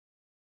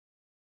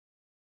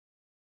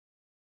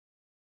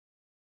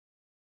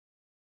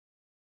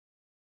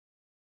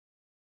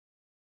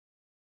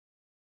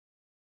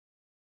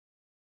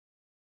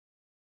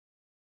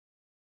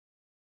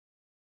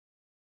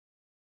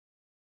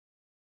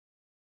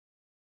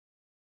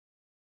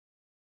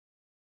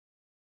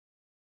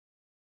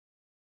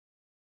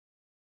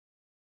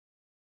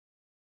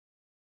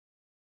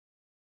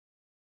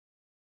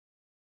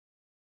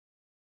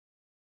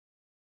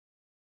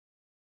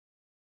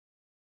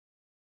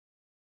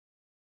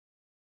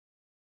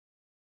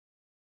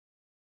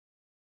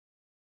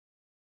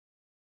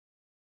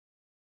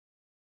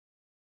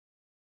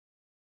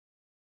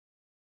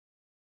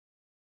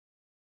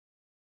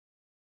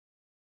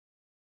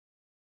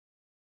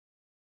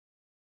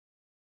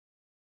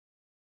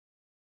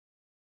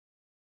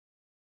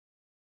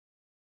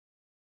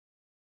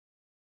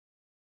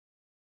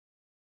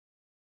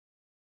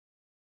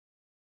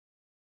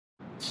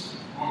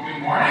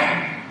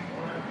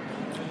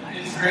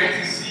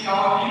great to see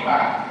all of you.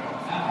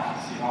 I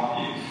see all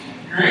of you.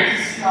 Great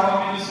to see all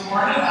of you this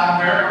morning. I'm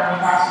Barrett, one of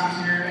the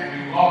pastors here, and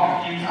we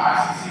welcome you to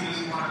ICC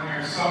this morning.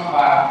 We are so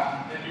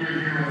glad that you are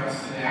here with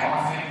us today. I want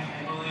to thank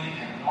Emily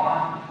and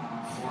Norm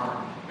for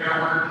their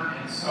work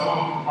and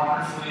so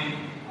wonderfully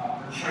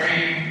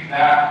portraying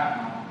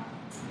that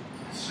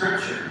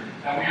scripture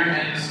that we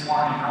are in this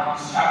morning,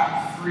 Romans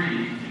chapter 3.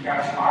 If you've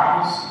got your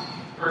Bibles,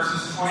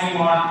 verses 21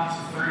 to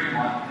 31.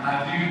 And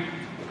I do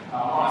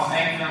want to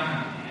thank them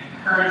and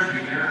encourage you.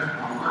 Their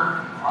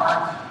work and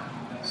art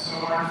that so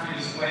wonderfully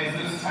displays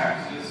this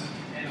text is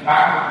in the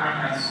back of the room.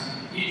 That's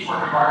each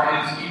work of art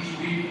is each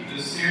week of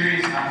this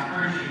series. And I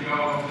encourage you to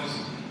go and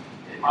just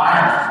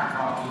admire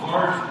the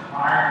Lord,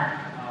 admire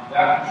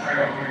that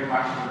portrayal here in the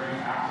back of the room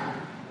after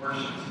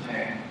worship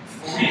today.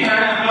 Well, we are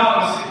in the middle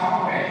of a sick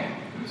way.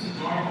 Who's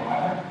enjoying the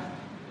weather?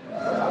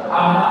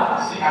 I'm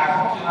not. See, I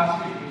told you last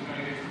week it was going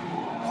to get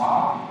cool, and a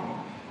lot of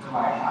people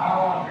were like, I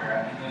don't want to wear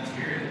it, and then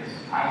here it is.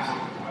 I just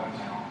looked at the weather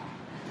channel.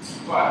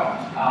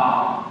 But,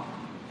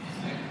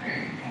 isn't it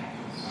great? Man,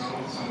 it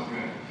feels so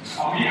good.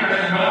 We are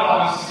in the middle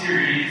of a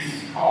series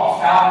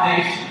called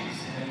Foundations,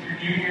 and if you're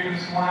new here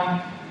this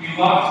morning, we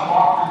love to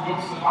walk through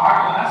books of the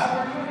Bible, and that's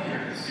what we're doing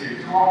here in this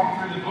series. We're walking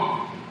through the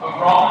book of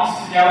Romans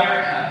together,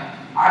 and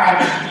I have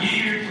been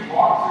eager to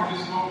walk through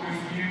this book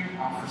with you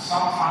for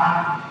some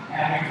time,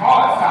 and we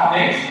call it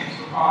Foundations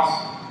because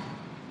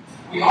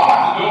we all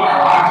have to build our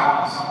lives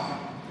on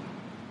something.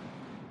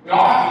 We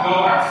all have to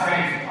build our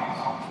faith on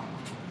something.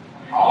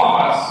 I mean, all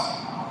of us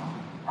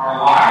are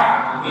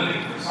alive, we're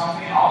living for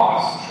something, all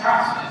of us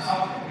trust in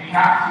something. We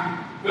have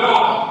to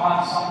build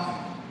upon something.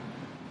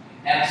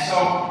 And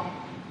so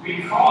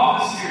we call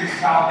this series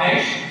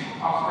Foundations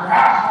because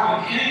perhaps more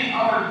than any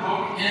other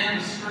book in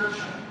the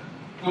Scripture,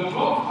 the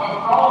book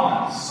of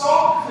Romans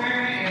so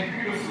clearly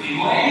and beautifully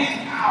lays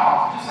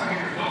out, just like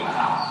if you're building a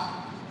house.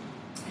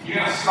 You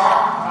got to start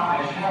with the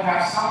foundation. You have to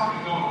have something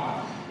to build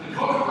on. The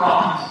book of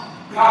Romans,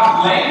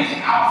 God lays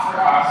out for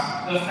us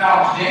the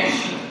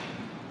foundation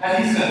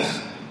that He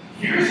says,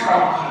 here's what I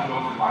want you to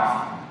build your life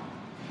on.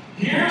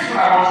 Here's what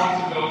I want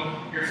you to build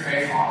your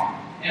faith on.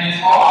 And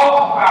it's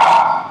all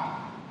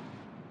about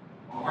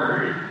a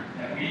word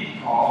that we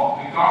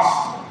call the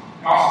gospel.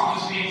 Gospel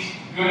just means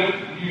good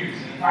news.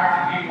 And in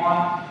fact, in week 1,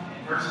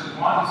 in verses 1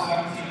 to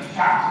 17 of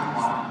chapter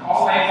 1,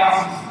 Paul lays out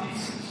some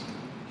thesis.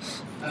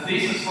 A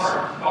thesis for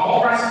the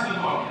whole rest of the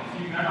book. And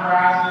if you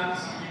memorize it,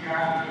 some of you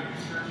guys are doing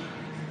your scripture,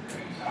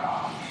 great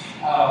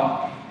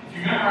job. If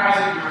you memorize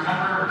it, you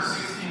remember verse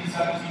 16 and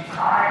 17, for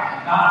I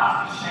am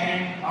not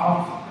ashamed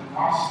of the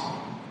gospel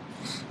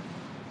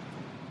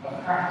of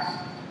Christ.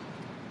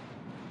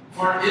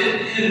 For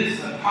it is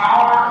the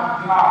power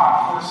of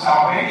God for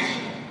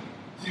salvation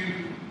to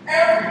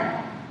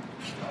everyone,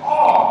 to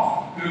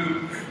all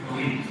who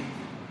believe.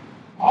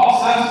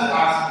 Paul says to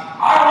us,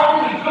 I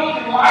want you to build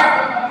your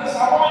life upon this. I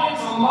want you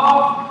to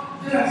love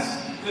this.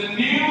 The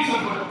news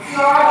of what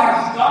God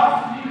has done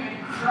for you in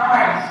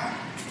Christ.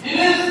 It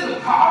is the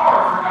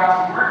power for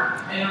God to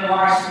work in your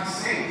life to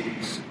save you,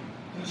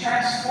 to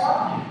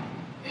transform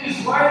you. It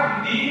is what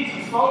you need to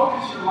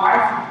focus your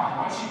life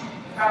upon,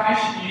 the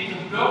foundation you need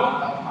to build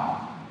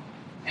upon.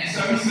 And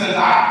so he says,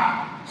 I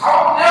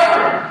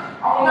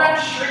will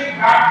never shrink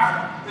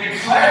back from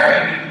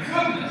declaring the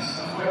goodness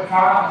of what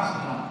God has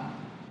done.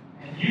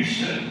 And you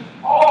should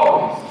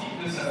always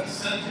keep this at the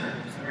center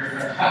of your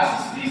faith. That's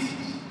his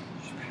thesis.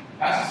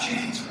 That's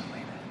his thesis.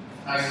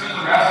 I spent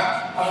the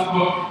rest of the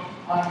book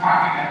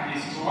unpacking that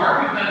thesis. So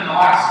where we've been in the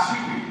last 2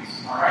 weeks,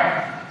 all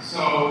right?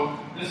 So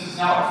this is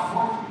now the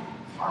 4th week.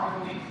 It's hard to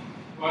believe.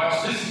 But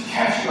just to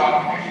catch you up,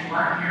 in case you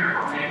weren't here,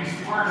 or maybe if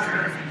you weren't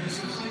here, if you just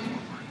were sleeping.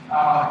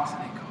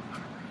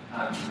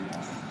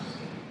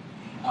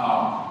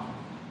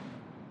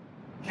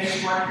 In case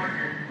you weren't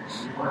here,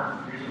 you weren't.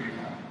 Here's what you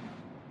got.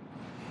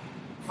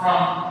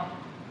 From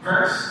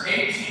verse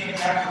 18 of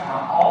chapter 1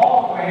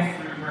 all the way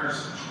through verse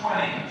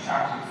 20 of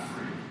chapter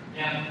 3.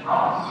 Again,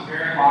 Romans is a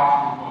very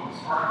logical book.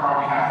 It's part of why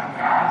we have the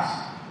guides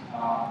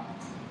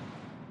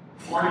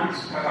for you,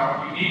 because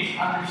you need to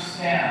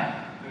understand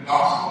the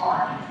gospel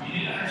argument. You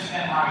need to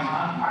understand how he's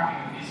unpacking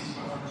the thesis.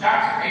 But from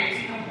chapter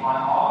 18 of 1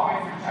 all the way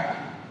through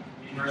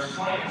verse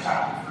 20 of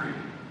chapter 3,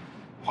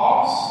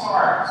 Paul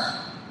starts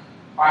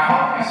by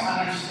helping us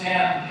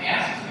understand the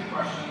answer to the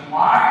question,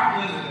 why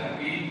is it that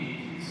we need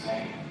to be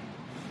saved?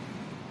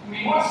 I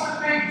mean, what's the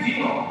big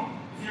deal?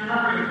 If you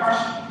remember the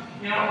question,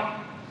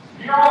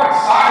 you're all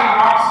excited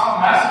about some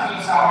message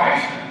of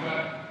salvation,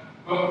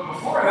 but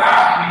before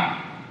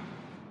that,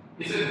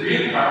 is it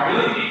really, do I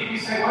really need to be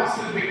saved? What's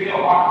the big deal?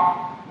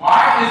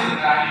 Why is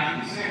it that I need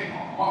to be saved?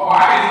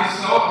 Why is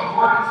this so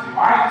important to me?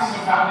 Why is this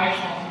so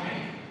foundational to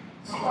me?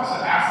 Some of us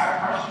have asked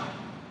that question.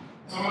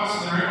 Some of us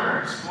in the room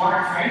are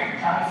exploring faith and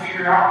trying to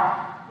figure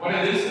out what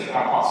it is that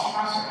God wants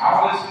from us, or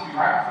how it is to be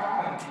right with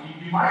God.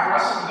 And you might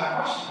wrestle with that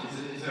question.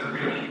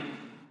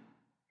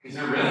 Is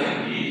there really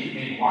a need? I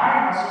mean, why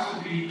am I supposed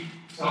to be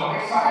so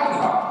excited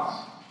about this?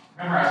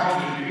 Remember, I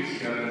told you a few weeks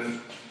ago that if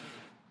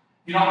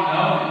you don't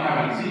know that you have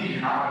a disease,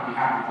 you're not going to be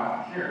happy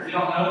about the cure. If you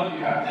don't know that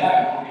you have debt,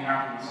 you won't be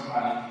happy with when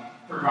somebody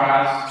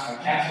provides a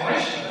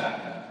cancellation of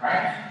that debt,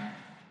 right?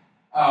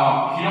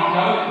 If you don't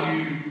know that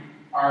you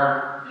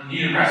are in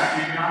need of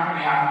rescue, you're not going to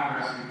be happy when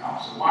the rescue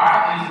comes. So why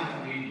is it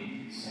that we need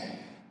to be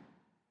saved?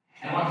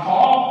 And what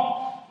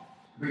Paul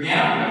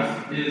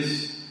began with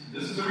is,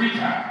 this is a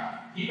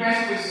recap. He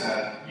basically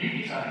said, you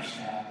need to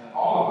understand that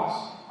all of us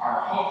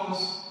are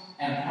hopeless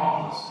and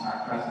helpless in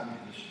our present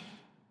condition.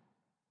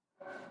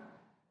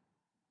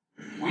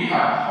 We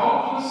are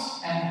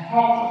hopeless and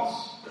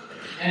helpless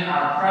in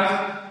our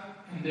present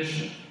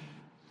condition.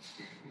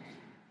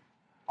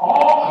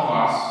 All of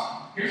us,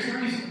 here's the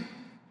reason.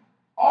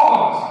 All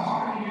of us, I'm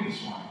talking to you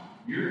this morning,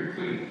 you're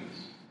included in this.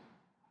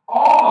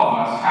 All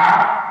of us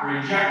have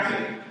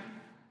rejected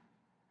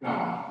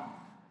God.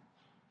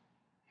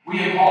 We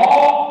have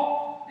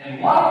all,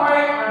 in one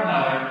way or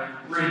another,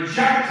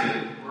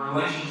 rejected a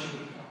relationship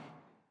with God.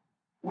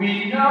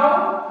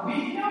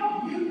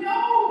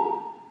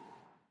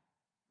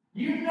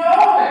 You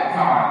know that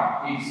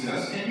God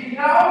exists, and you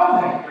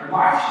know that your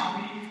life should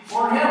be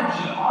for Him,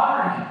 should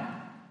honor Him,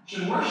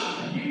 should worship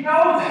Him. You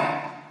know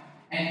that.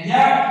 And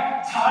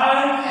yet,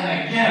 time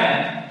and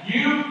again,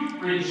 you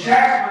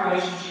reject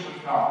relationship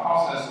with God.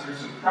 Paul says through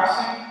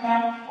suppressing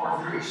Him or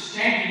through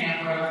exchanging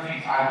Him for other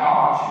things,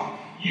 idolatry.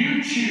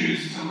 You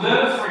choose to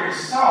live for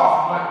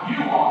yourself what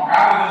you want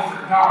rather than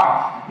for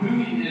God, who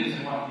He is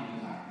and what He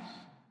desires.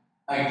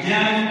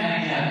 Again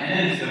and again. And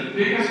it is the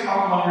biggest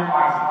problem of your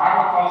life. The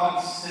Bible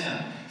calls it sin.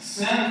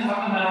 Sin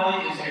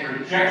fundamentally is a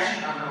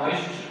rejection of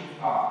relationship with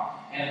God.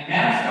 And it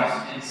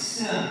manifests in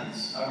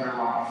sins of your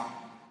life.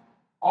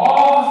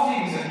 All the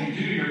things that you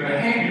do, your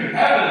behavior,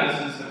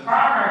 evidences the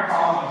primary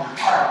problem of your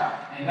heart.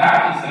 And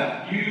that is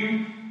that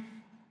you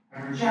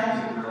have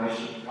rejected the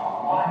relationship with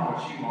God, wanting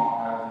what you want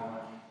rather than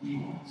what He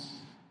wants.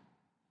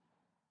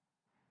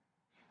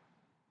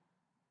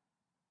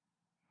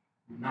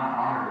 We've not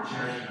honored or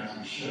cherished Him as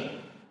we should.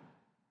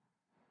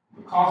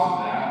 Because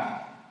of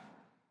that,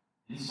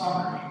 in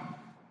summary,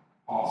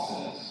 Paul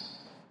says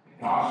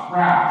that God's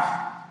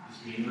wrath is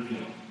being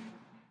revealed.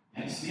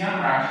 Hence the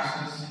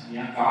unrighteousness and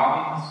the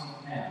ungodliness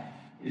of man.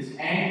 His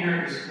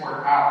anger is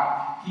poured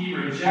out. He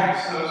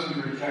rejects those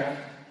who reject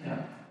Him.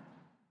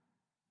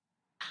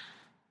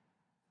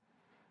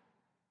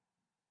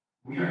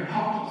 We are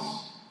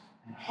helpless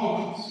and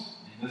hopeless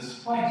in this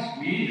place.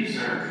 We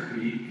deserve to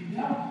be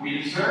condemned.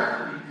 We deserve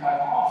to be cut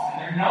off.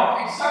 And there are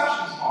no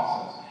exceptions,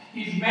 Paul says.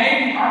 He's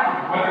made the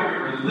argument, whether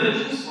you're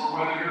religious or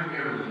whether you're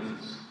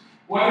irreligious.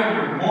 Whether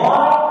you're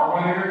moral or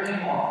whether you're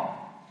immoral.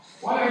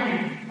 Whether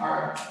you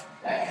are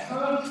that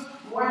good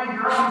boy and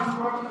girl who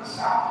grew up in the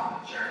South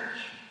of the church.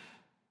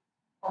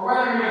 Or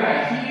whether you're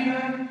that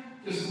heathen,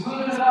 just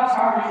living it up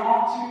however you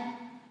want to.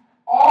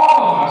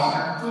 All of us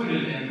are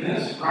included in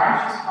this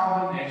righteous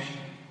condemnation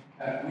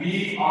that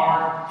we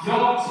are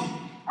guilty.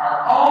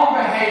 Our own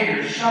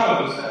behavior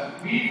shows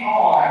that we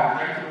all have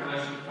rejected a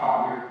relationship with God.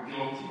 We are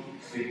guilty.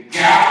 The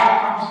gavel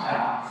comes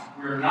down.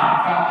 We're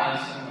not found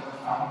innocent, but we're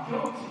found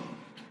guilty.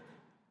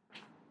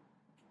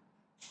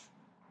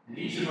 And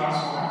each of us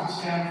will have to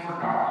stand before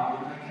God and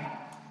give an account.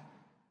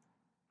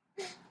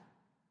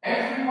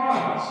 Every one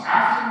of us,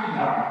 after we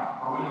die,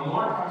 or when the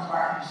Lord comes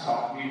back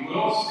Himself, we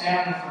will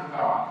stand before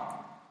God,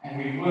 and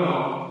we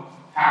will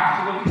have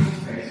to look in His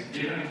face and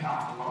give an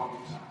account for what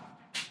we've done.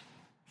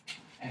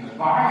 And the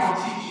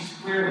Bible teaches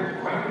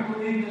clearly, whether you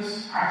believe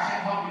this, I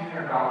can't help you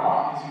there, but I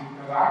want you to,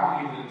 because I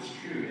believe that it's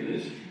true. It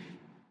is true.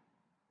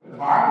 But the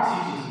Bible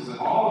teaches us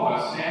that all of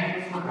us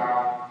standing before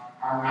God,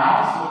 our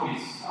mouths will be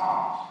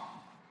stopped.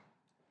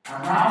 Our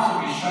mouths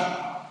will be shut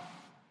up.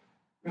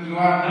 Because we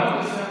will have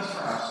no defense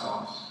for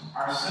ourselves.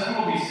 Our sin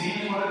will be seen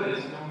as what it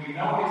is, and there will be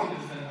no way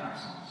to defend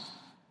ourselves.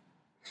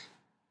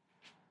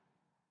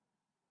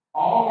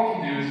 All we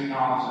can do is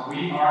acknowledge that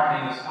we are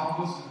in this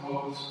helpless and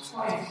hopeless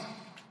place.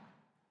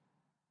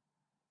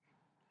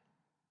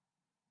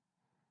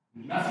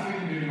 There's nothing we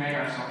can do to make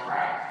ourselves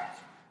right.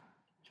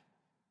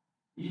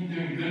 Even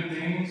doing good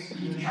things,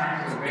 even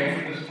trying to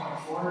obey from this point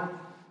forward,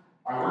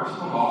 by works of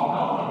the law,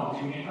 no one will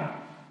do me right.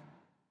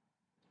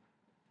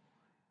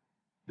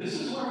 This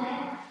is where we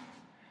are.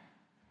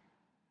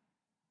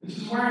 This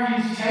is where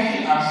He's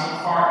taken us so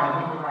far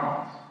in the book of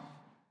Romans.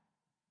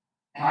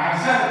 And like I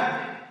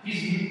said,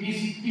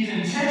 He's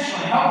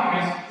intentionally helping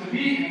us to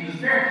be in this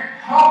very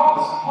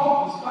helpless,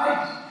 hopeless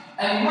place,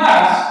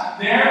 unless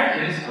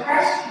there is a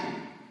rescue.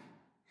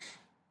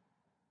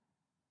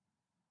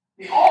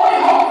 The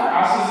only hope for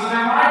us is that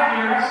there might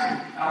be a rescue.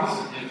 Now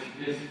listen,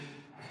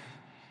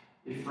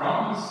 if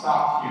Romans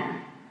stopped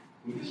here,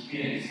 would this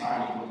be an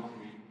exciting book to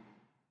read?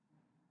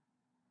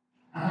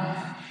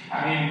 I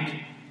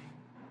mean,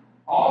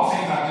 all the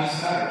things I've just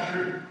said are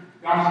true.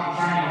 God's been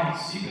trying to help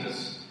us see this.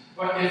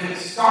 But if it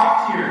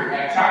stopped here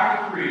at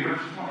chapter 3,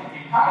 verse 20,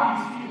 how do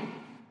you feel?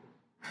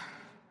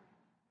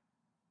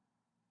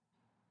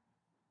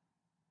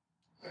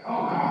 Like,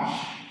 oh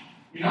gosh,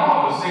 you know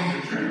all those things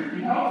are true.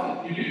 You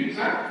know that you do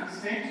deserve these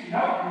things. You know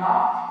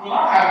that you're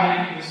not having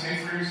anything to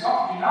say for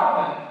yourself. You know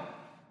that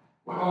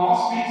what the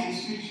law speaks,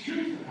 it speaks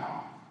truth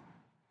about.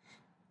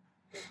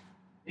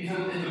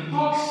 If the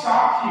book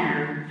stopped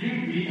here,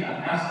 you'd be in a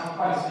messed up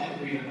place. It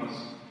would be the most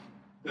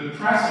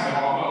depressing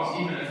of all books,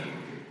 even if it were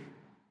true.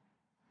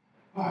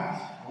 But I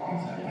want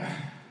to tell you,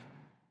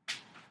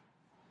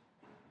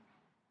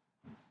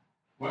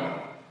 what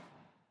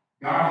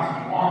God has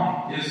been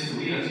wanting is to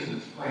lead us to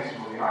this place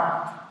where we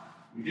are.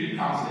 We do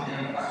come to the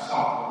end of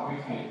ourselves, but let me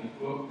tell you, the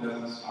book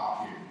doesn't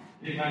stop here.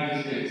 Anybody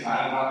just get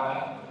excited about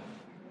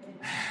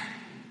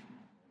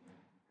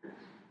that?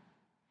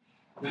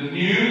 The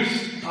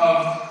news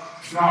of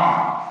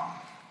God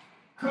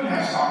could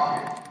have stopped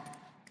here.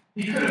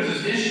 He could have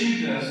just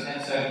issued this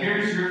and said,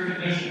 here's your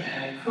condition,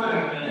 and it could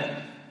have been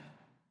it.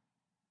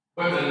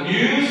 But the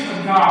news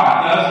of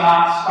God does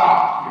not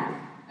stop here,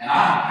 and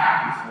I'm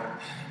happy for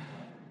it.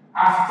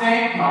 I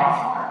thank God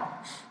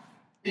for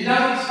it. It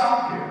doesn't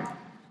stop here.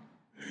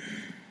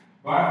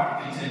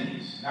 But it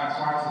continues. And that's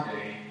why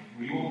today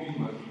we will be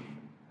looking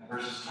at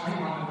verses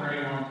 21 to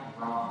 31 of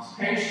Romans.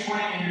 Page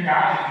 20 in your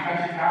guides. If you have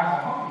your guides, I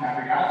hope you have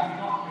your guides. If you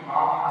don't, you can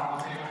buy one on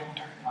the table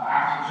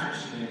after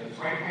church today. Let's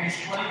wait page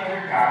 20 of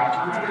your guides.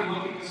 We're going to be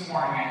looking this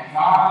morning at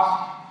God's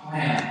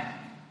plan,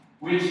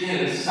 which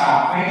is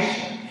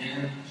salvation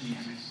in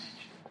Jesus.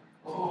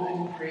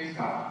 Oh, praise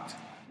God.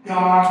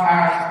 God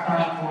has a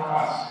plan for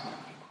us.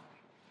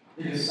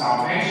 It is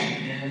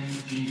salvation in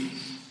Jesus.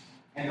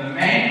 And the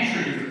main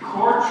truth, the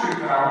core truth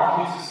that I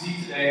want you to see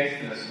today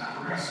is this. Now,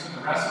 we're going to spend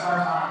the rest of our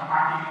time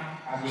unpacking it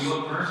as we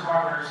look verse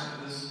by verse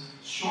at this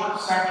short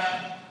section.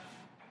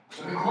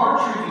 But the core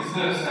truth is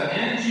this, that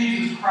in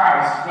Jesus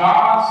Christ,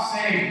 God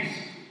saves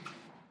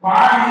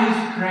by His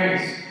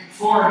grace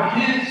for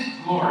His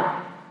glory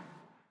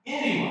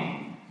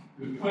anyone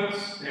who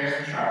puts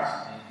their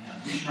trust in Him.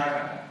 You should write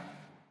that down.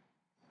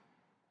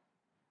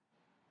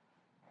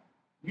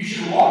 You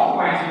should walk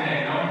away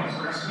today knowing this.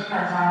 We're going to spend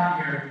our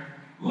time here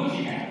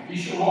looking at it.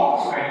 You should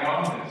walk away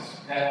knowing this,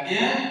 that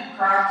in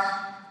Christ,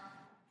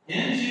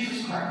 in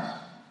Jesus Christ,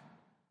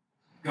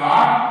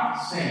 God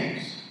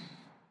saves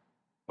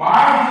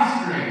by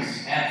His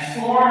grace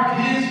and for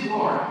His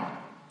glory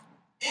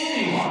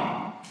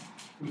anyone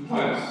who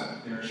puts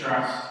their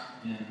trust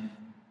in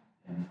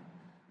Him.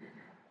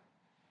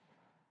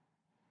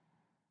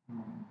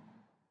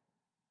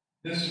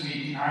 This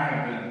week I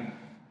have been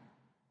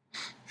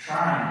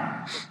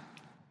trying to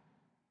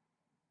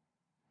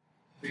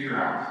figure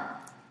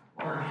out,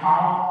 Lord,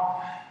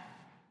 how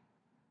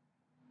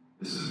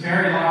this is a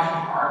very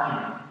logical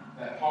argument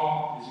that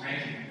Paul is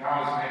making, and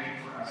God is making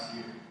for us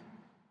here.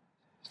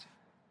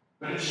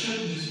 But it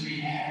shouldn't just be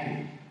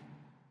heady.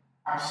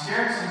 I'm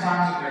scared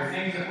sometimes that there are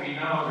things that we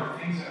know, there are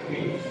things that we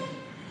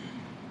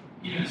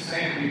even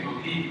say that we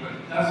believe, but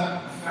it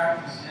doesn't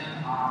affect us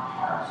in our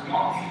hearts. We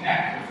don't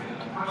connect with it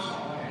in a personal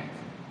way.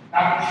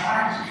 I've been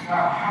trying to figure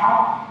out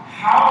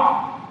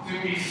how do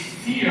we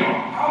feel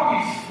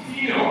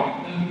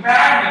the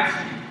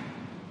magnitude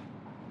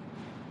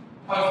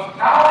of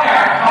not only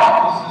our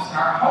helplessness and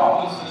our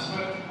hopelessness,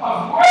 but of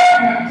what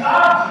you have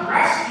done to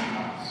rescue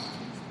us.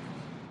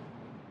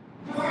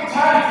 Because let me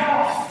tell you, if you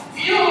don't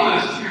feel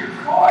this to your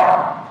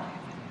core,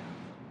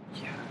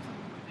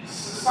 it's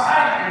a sign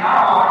that you're not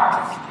alive.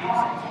 You don't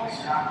have a pulse,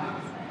 you're not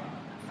living.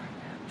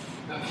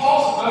 The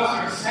pulse of those who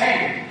are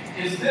saved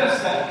is this,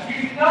 that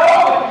you know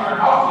that you are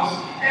helpless,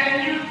 and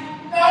you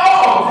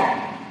know that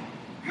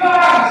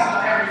God has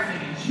done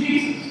everything in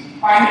Jesus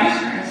by His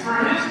grace, for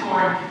His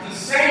glory, to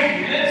save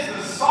you. And it's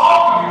the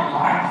song of your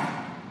life.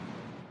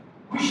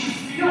 We should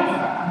feel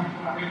that. I mean,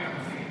 when I wake up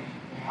and think,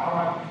 hey, how do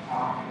I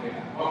do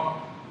that? Well,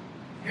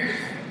 here's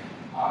the thing.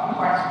 Who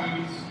likes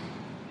movies?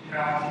 You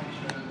know, TV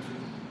shows and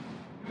movies.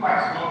 Who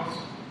likes books?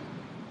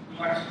 Who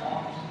likes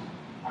poems?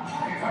 I'm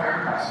trying to cover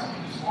everybody, so you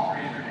just won't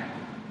raise your hand.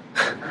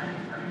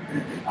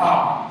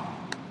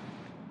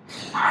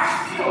 I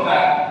feel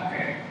that,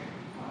 okay,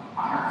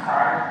 I'm a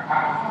crier.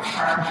 I'm a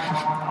crier when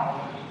I'm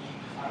old age.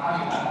 I'm not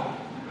even that old.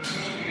 But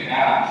especially being an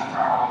dad, I just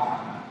cry all the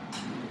time.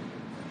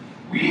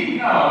 We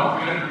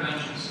know good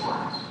redemption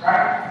stories,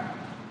 right?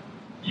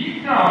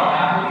 You know, and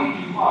I believe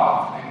you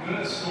love a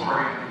good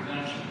story of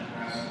redemption and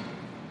rescue.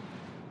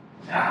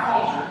 In our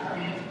culture, I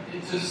mean,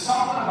 it's just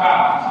something about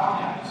it. I'm telling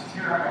you, I just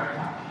tear up every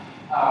time.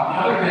 The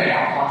other day, I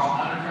was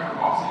watching Undercover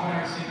Boss. Anybody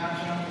ever seen that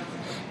show?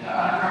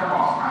 Undercover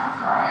Boss. I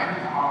cry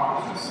every time I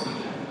watch it. So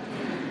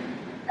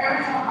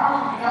every time I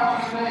was on the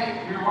couch today,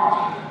 we were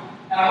watching it.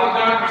 And I looked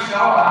over at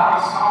Michelle, and I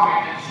was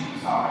sobbing, and she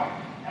was sobbing.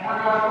 And we're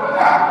going, what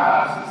happened to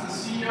us? It's the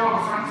CEO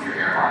of Frontier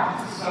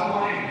Airlines. It's so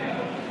lame.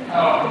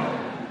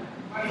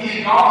 But he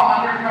had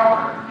gone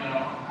undercover. You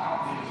know, I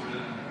don't think it's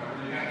really undercover.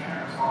 They got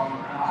cameras following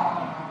around. I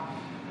don't know.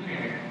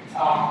 Anyway,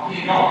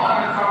 he had gone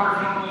undercover,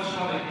 filmed this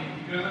show. That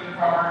he goes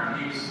undercover, and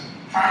he was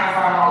trying to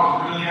find out what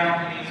was really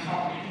happening in his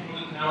company.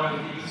 People didn't know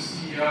that he was the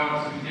CEO,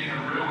 so he was getting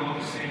a real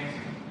look at things.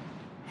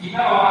 He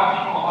met a lot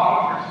of people. A lot of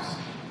them were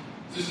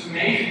just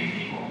amazing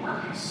people,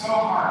 working so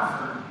hard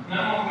for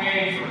minimum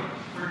wage,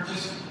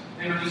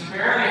 they were just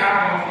barely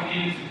having what they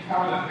needed to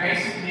cover the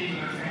basic needs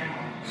of their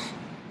family.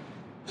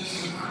 Just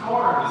the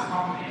core of this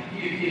company. And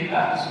he had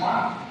met this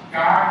one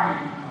guy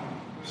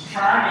who was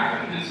trying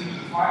to put his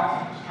flight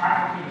attendant, was trying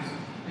to put his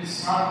his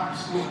son through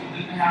school. He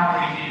didn't have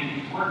what he needed.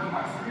 He was working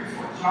like 3 or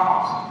 4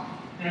 jobs.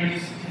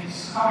 He's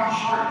coming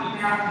short. He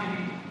didn't have what he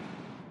needed.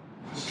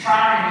 He was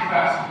trying his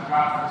best to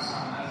provide for his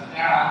son. As a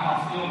dad, I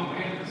feel the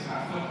weight of this, and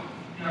I feel,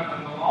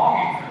 the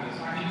longing for this.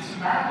 I can just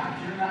imagine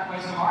if you're in that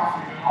place of life,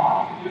 you're doing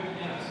all you can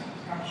do, and it's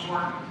come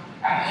short.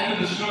 At the end of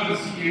the show, the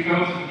CEO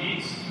goes and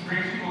meets, he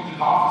brings people to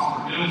his office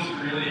and reveals who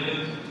he really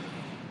is.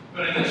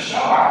 But in this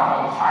show, I don't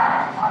know, the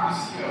time the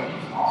CEO, he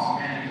was an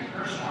awesome man, he was a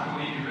Christian. I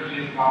believe he really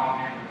is a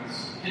godly man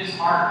because his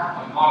heart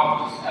of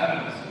love was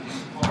evidence of these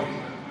employees.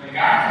 But when the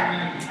guy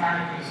came in and was trying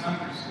to put his son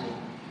through school,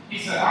 he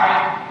said,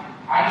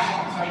 I just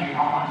want to tell you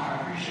how much I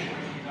appreciate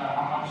what you've done,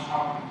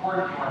 how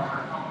important you are to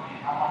our company,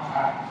 how much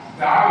I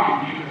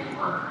value you as a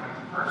worker, as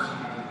a person,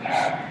 as a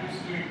dad. You're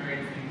just doing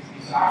great things. He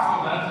said, I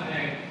feel led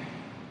today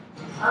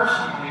to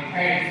personally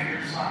pay for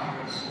your son to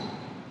go to school.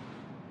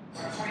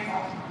 It's like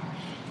 $20,000.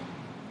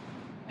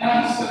 And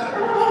I just said,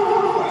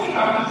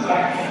 it's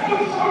like, it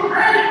was so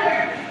great.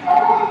 Like, I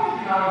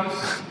wanted,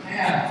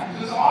 man,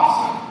 it was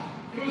awesome.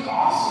 It was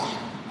awesome.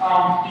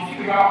 You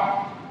think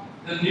about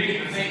the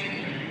news, the thing,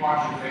 you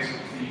watch your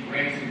Facebook feed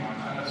way too much.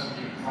 I know some of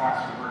you in class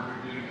or work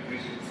are doing a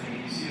Facebook thing.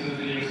 You see those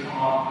videos come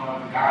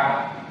up, the guy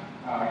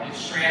that gets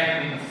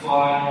stranded in the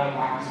flood,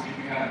 like this week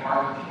we had a bar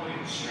where people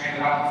get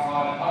stranded out in the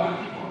flood, and other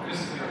people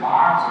risk their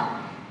lives,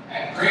 or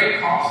at great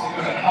cost, they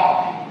go to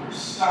help people who are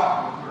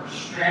stuck or who are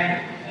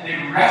stranded, and they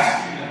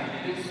rescue them.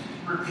 And it's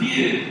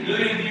repeated,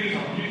 million views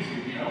on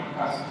YouTube,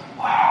 because,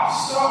 wow,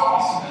 so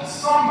awesome that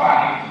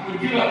somebody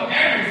would give up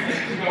everything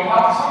to go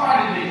help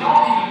somebody they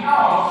don't even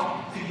know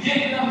to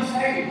get them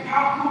saved.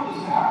 How cool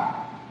is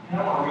that?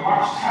 Or we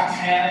watch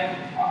Titanic,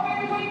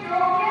 maybe we go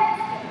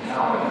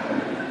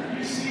again.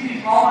 You see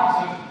these moments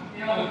of,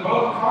 the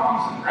boat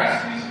comes and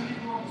rescues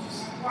people, and it's just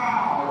like,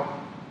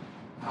 wow.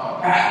 Or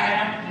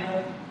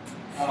Batman,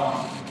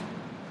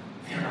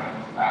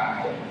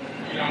 Batman.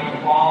 When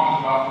the bomb is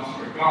about to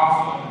destroy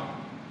Gotham,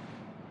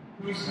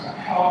 who's going to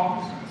help?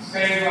 Who's going to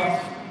save us?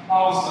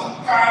 All of a sudden,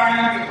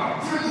 Batman gets out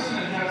of prison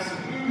and has to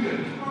move it.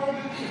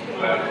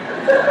 He's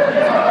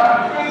out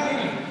of prison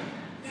and,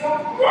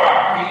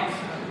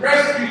 he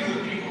rescues the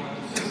people and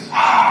it's just,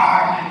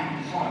 and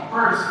you just want to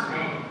burst and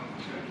go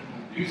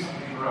do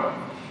something heroic.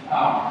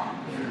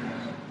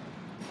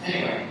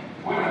 Anyway,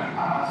 women, I'm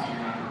not saying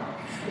you're not heroic.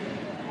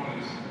 You want to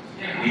do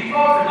something. We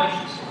love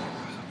redemption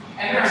stories.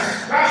 And they're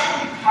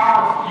especially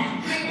powerful. You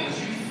get this,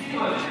 you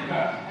feel it in your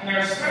gut. And they're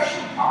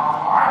especially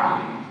powerful, I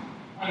believe,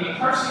 when the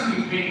person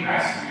who's being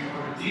rescued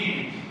or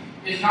redeemed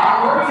is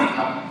not worthy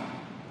of it.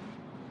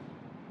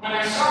 When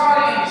there's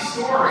somebody in the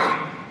story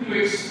who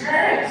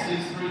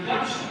experiences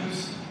redemption,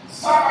 who's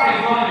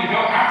somebody's willing to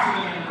go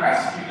after them and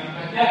rescue them,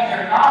 but yet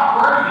they're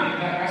not worthy of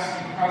that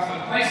rescue because the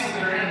place that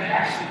they're in, they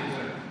actually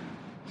deserve.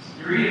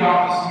 You read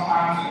about this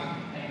sometimes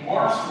in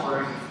war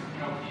stories,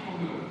 people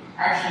who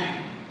actually,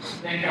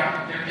 they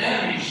got their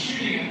enemies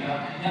shooting at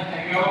them, and yet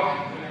they go,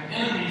 and when their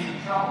enemy's in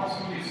trouble,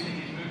 some of you see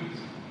these movies,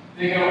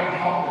 they go and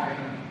help their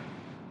enemy.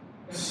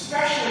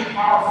 Especially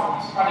powerful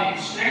when somebody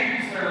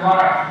exchanges their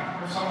life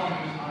for someone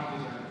who is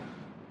undeserved.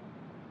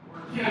 Or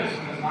gives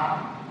when it's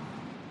not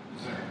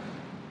deserved.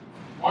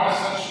 One of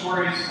such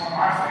stories, one of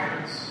my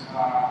favorites, I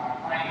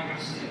plan to go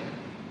see it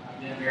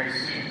again very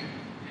soon,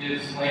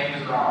 is Les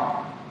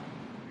Miserables.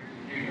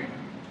 Here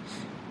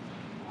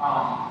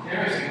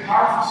there is a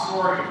powerful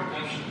story of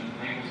redemption in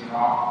Les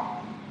Miserables.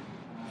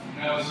 If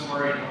you know the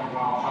story, you know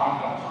about John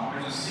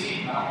Valjean. There's a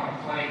scene that I want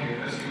to play here.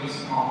 Those of you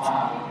listening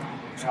online, don't need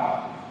to pick it up.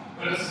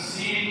 But it's a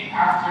scene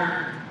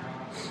after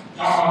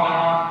John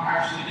Valjean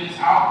actually gets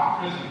out of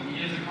prison. He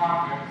is a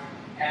convict,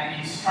 and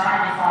he's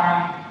trying to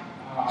find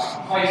a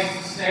place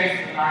to stay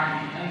for the night.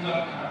 He ends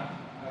up in a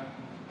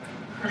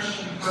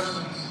Christian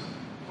person's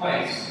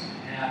place,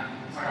 and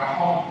it's like a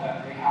home that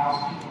they house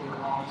people who are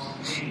homeless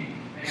and needy.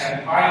 They had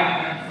invited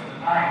them for the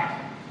night,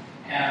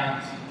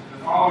 and the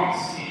following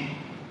scene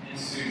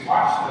ensues.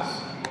 Watch this,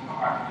 and we'll come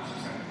back in just a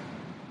second.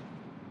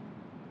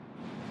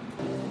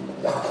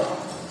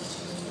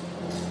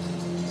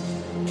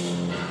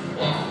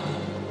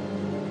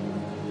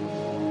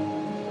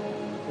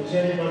 Is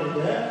anybody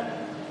there?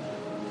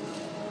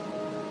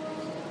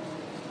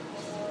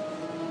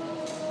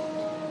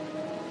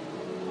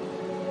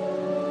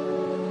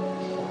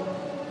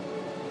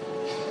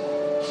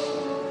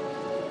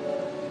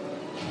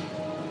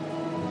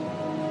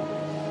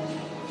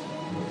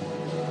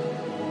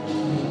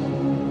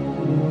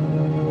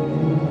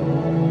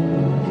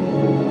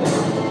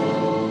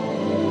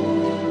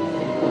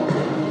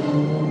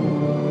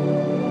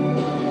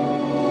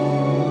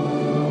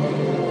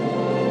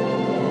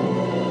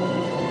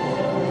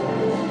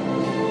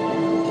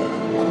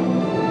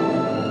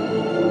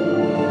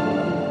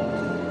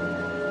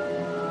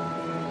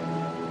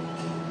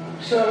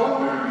 So,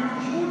 where are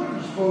you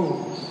women's food?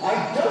 I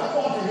don't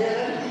want to hear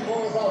anything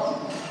more about it.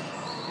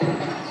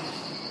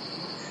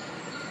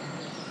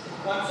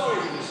 I'm sorry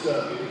to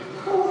disturb you,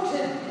 Caught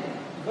him.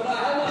 but I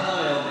have an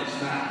eye on this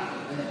man.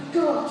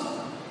 Good.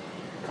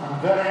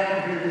 I'm very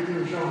angry with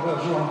you, Jean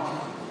Valjean.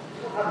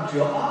 What happened to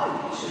your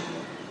eyes?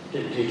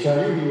 Didn't he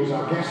tell you he was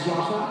our guest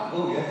last night?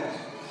 Oh, yes.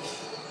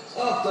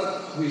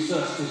 After we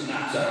searched his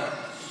knapsack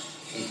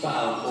and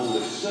found all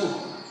this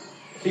silver,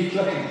 he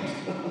claimed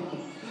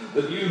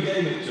that you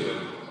gave it to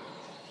him.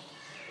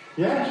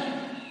 Yes.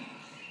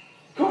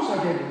 Of course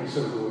I gave him the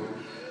silverware.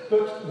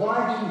 But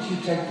why didn't you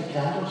take the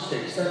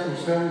candlesticks? That was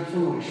very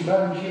foolish.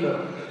 Madame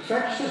Gillot,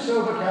 fetch the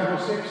silver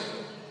candlesticks.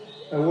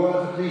 They're worth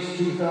at least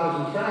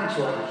 2,000 francs.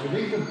 Why did you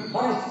leave them?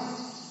 Hurry.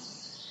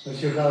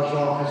 Monsieur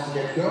Valjean has to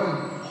get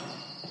going.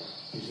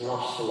 He's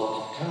lost a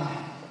lot of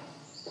time.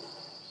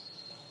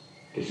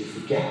 Did you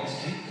forget to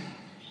take them?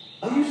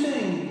 Are you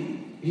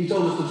saying he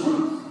told us the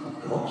truth?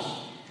 Of course.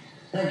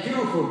 Thank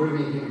you for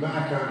bringing him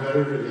back. I'm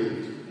very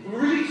relieved.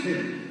 Release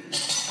him!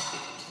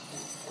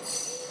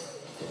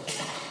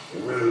 You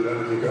really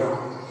let me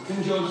go?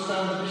 Didn't you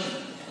understand the bishop?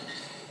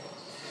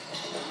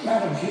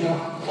 Madam Gillot,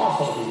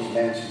 offer these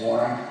men some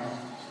wine.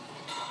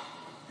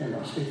 They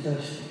must be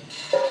thirsty.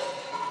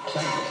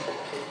 Thank you.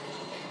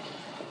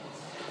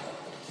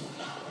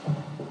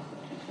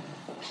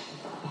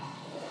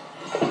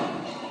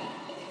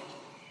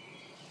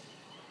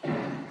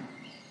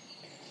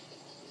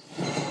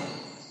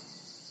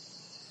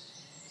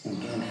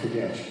 And don't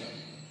forget,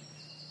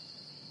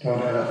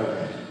 don't ever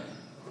forget,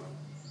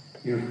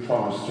 you've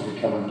promised to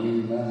become a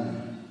new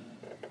man.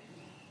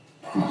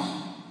 Promise?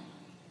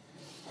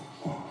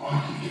 Why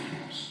do you do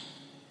this?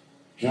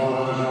 Jean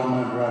Valjean,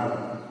 my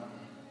brother,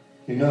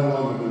 you no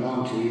longer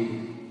belong to evil.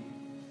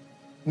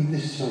 With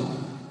this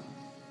silver,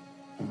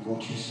 I've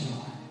brought you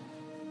soul.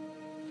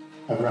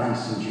 I've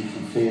ransomed you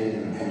from fear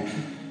and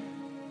hatred.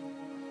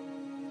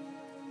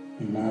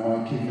 And now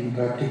I give you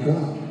back to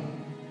God.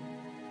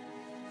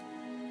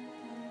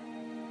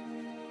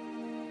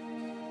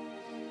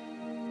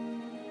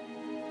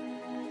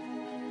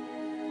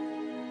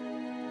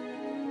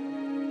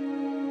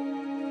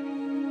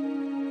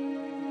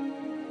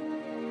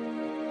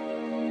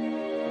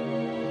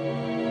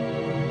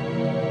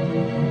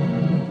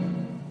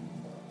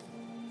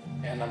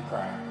 And I'm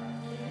crying.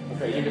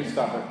 Okay, you can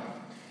stop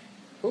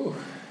it. Ooh.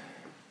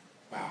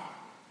 Wow.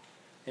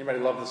 Anybody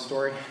love this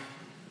story?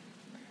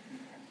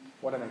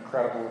 What an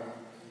incredible,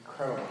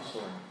 incredible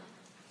story.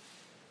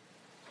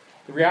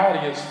 The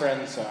reality is,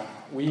 friends,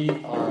 we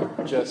are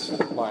just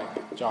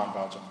like John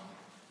Valjean.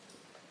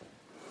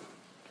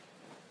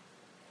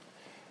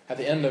 At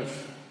the end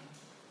of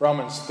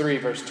Romans 3,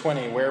 verse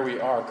 20, where we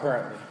are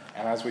currently,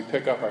 and as we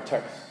pick up our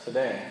text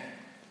today,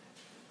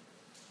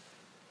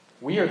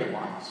 we are the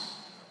ones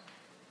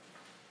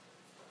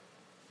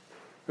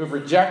who've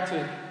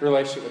rejected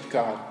relationship with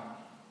God,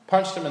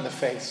 punched him in the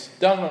face,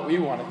 done what we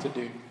wanted to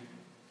do.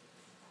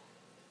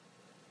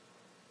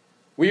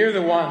 We are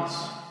the ones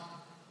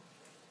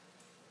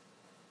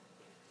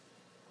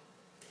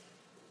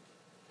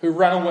who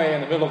run away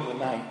in the middle of the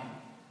night,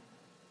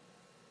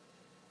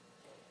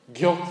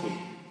 guilty.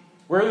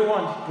 We're the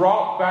ones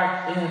brought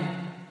back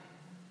in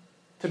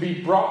to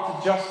be brought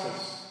to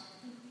justice.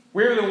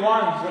 We're the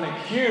ones when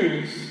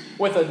accused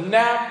with a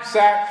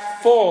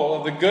knapsack full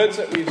of the goods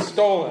that we've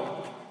stolen.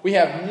 We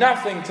have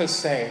nothing to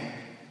say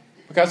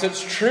because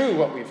it's true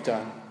what we've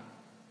done.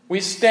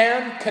 We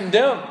stand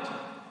condemned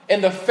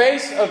in the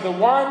face of the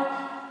one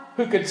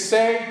who could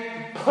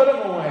say, put him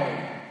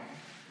away.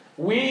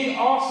 We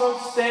also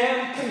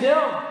stand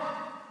condemned.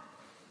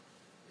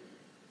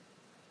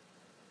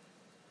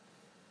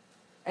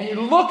 And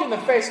you look in the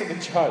face of the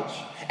judge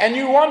and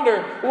you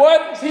wonder,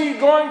 what is he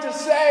going to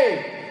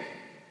say?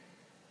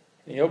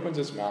 And he opens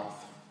his mouth.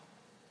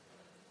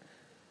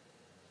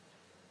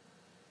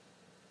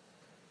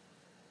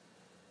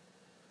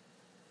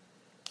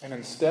 And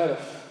instead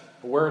of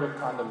a word of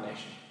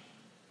condemnation,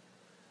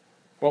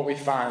 what we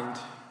find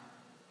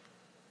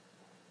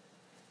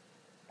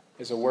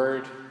is a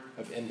word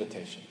of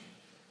invitation,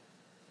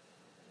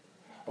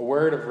 a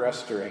word of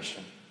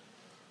restoration,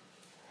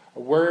 a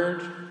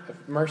word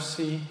of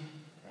mercy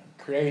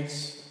and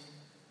grace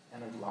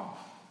and of love,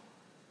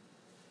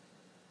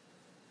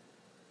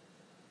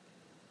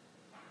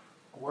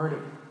 a word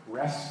of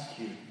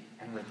rescue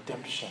and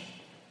redemption.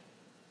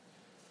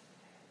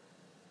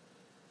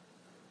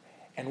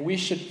 And we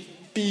should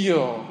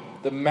feel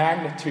the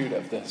magnitude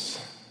of this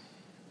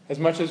as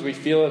much as we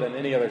feel it in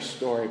any other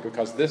story,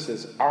 because this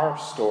is our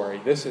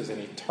story. This is an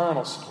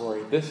eternal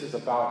story. This is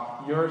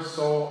about your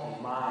soul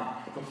and mine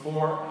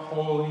before a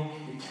holy,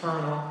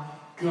 eternal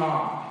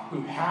God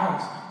who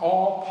has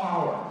all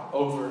power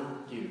over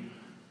you.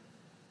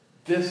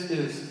 This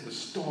is the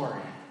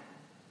story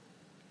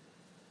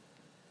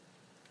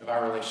of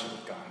our relationship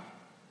with God.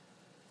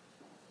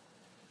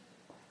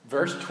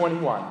 Verse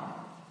 21.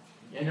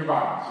 In your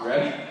Bibles,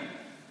 ready?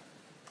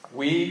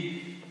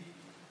 We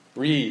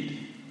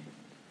read,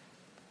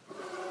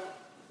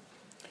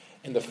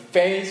 in the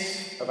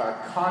face of our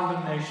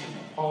condemnation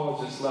that Paul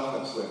has just left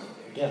us with.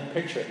 Again,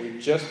 picture it.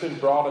 We've just been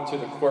brought into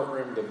the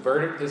courtroom. The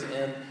verdict is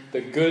in.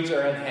 The goods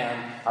are in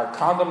hand. Our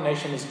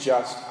condemnation is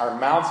just. Our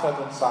mouths have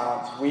been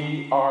silenced.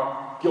 We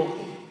are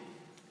guilty.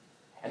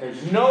 And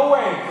there's no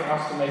way for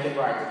us to make it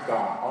right with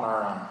God on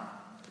our own.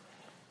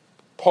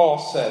 Paul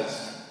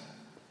says,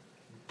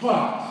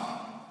 but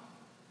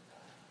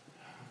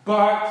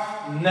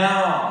But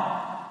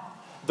now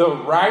the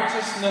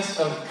righteousness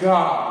of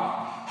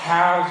God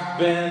has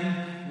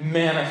been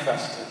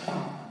manifested.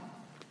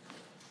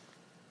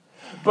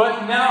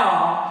 But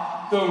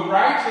now the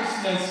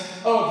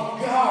righteousness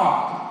of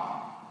God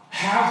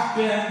has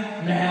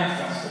been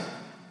manifested.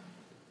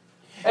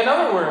 In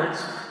other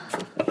words,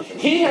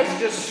 He has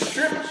just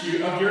stripped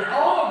you of your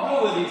own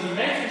ability to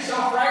make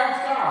yourself right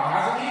with God,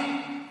 hasn't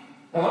He?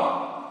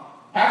 Hello?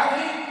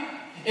 Hasn't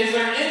He? Is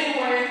there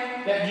any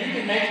way that you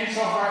can make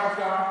yourself right with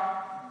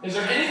God? Is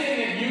there anything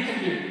that you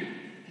can do?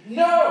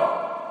 No!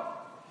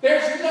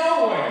 There's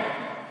no way.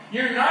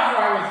 You're not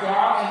right with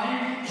God,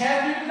 and you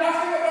can do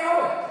nothing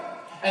about it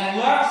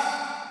unless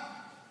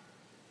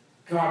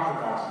God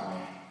provides a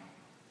way.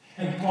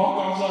 And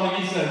Paul comes on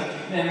and he says,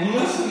 and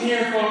listen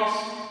here, folks.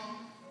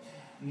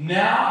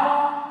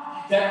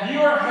 Now that you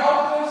are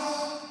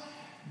helpless,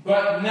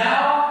 but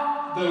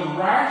now the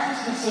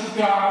righteousness of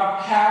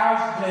God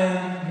has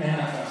been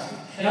manifested.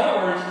 In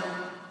other words,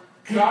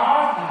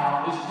 God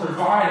now is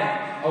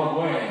providing a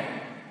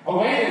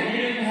way that you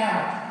didn't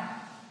have.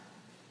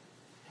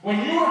 When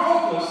you were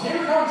hopeless,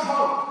 here comes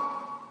hope.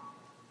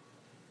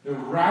 The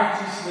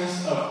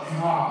righteousness of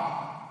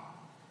God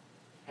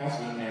has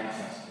been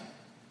manifested.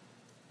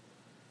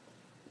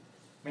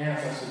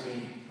 Manifested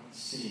being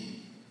seen.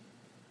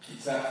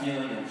 It's that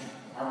feeling of,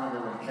 I remember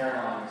when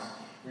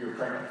we were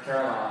pregnant with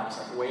Caroline, it's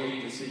like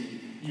waiting to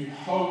see you. You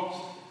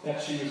hoped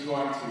that she was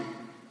going to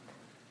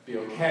be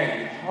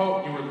okay. You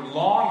hoped, you were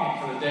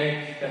longing for the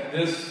day that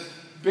this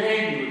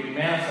baby would be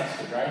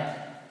manifested, right?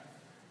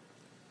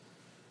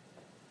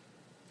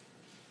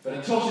 But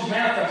until she's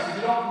manifested,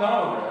 you don't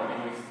know, right?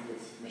 I mean,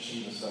 with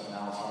machines and stuff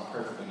now, it's not a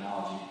perfect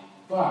analogy.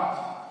 But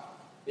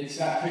it's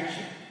that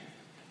picture.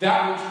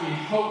 That which we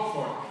hope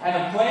for. At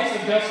a place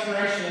of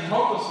desperation and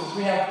hopelessness,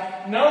 we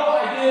have no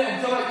idea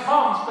until it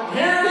comes. But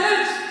here it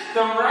is.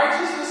 The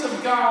righteousness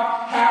of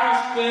God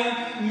has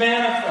been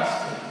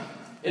manifested.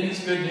 Isn't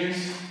this good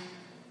news?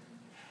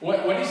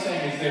 What he's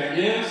saying is there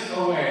is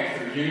a way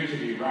for you to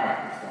be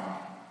right with God.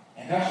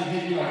 And that should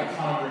hit you like a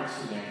ton of bricks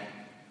today.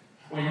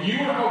 When you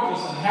are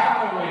hopeless and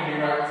have no way to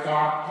be right with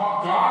God,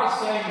 God is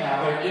saying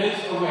now there is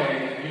a way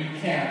that you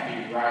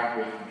can be right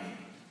with me.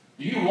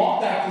 Do you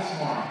want that this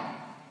morning?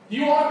 Do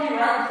you want to be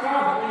right with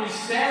God? That when you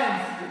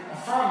stand in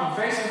front of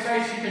Him face to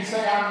face, you can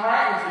say, I'm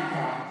right with you,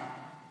 God.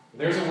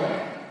 There's a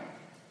way.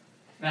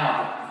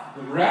 Now,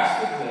 the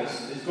rest of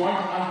this is going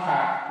to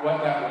unpack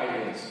what that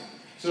way is.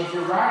 So if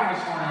you're writing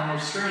this morning on your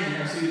screen, you're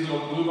going to see these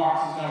little blue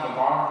boxes down at the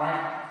bottom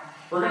right.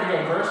 We're going to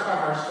go verse by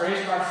verse,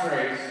 phrase by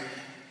phrase.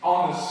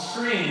 On the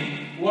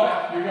screen,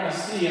 what you're going to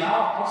see, and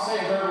I'll say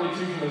it verbally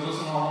too for those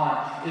listening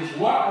online, is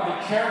what are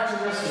the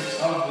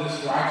characteristics of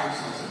this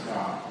righteousness of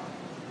God.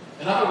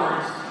 In other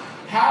words,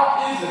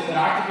 how is it that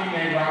I can be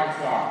made right with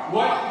God?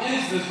 What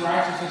is this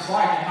righteousness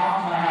like, and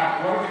how can I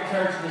have it? What are the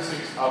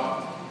characteristics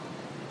of it?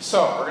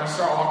 So, we're going to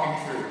start walking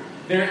through.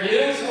 There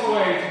is a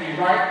way to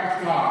be right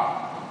with God.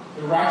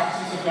 The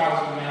righteousness of God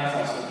has been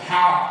manifested.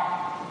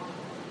 How?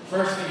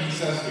 First thing he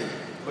says here.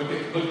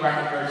 Look back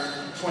at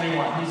verse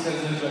 21. He says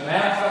it has been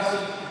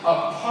manifested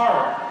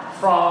apart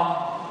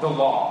from the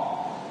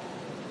law.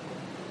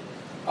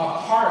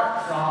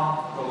 Apart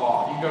from the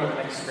law. You can go to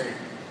the next screen.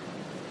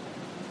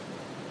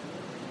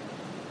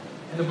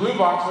 In the blue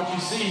box, what you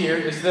see here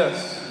is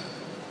this.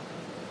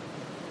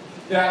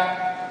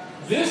 That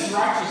this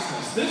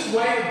righteousness, this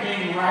way of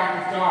being right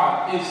with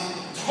God, is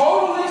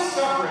totally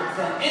separate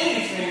from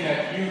anything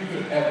that you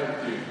could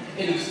ever do.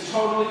 It is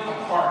totally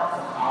apart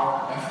from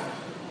our effort.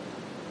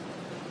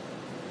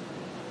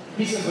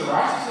 He says the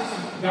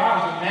righteousness of God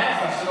has been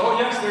manifested. Oh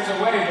yes, there's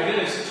a way, but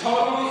it is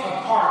totally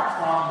apart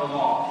from the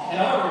law. In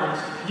other words,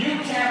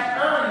 you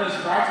can't earn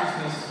this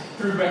righteousness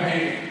through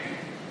behavior.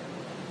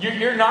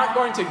 You're not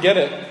going to get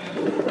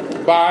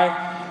it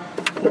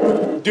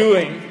by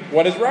doing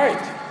what is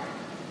right.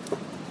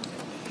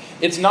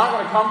 It's not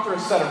going to come through a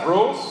set of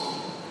rules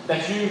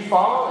that you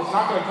follow. It's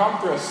not going to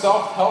come through a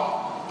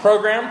self-help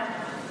program.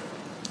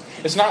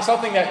 It's not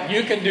something that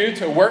you can do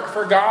to work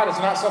for God. It's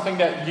not something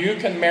that you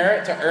can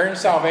merit to earn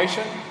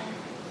salvation.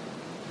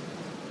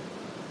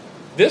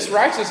 This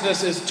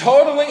righteousness is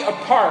totally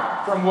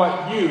apart from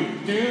what you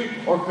do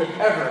or could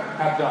ever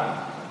have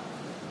done.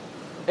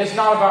 It's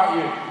not about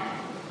you.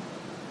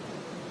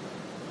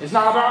 It's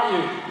not about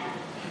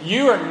you.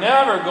 You are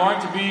never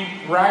going to be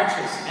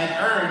righteous and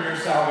earn your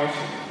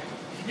salvation.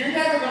 You're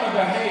never going to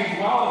behave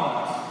well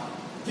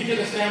enough to get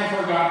to stand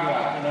before God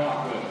and be like,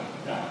 I'm good.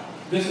 No.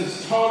 This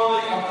is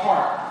totally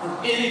apart from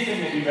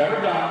anything that you've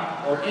ever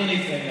done or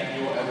anything that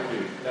you will ever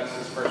do. That's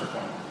his first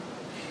point.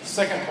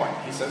 Second point,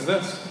 he says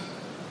this.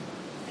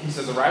 He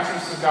says the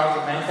righteousness of God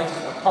is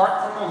manifested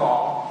apart from the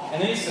law.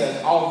 And then he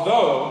says,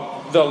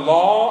 although the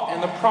law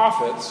and the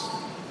prophets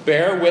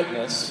bear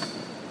witness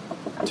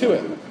to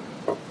it.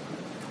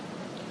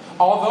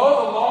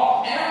 Although the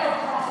law and the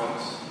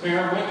prophets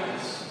bear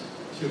witness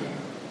to it.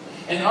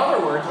 In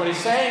other words, what he's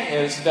saying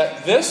is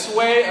that this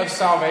way of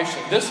salvation,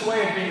 this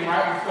way of being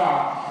right with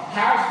God,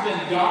 has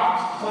been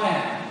God's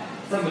plan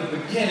from the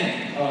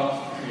beginning of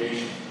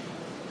creation.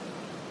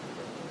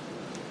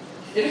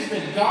 It has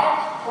been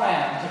God's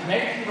plan to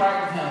make you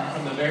right with Him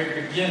from the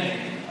very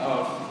beginning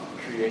of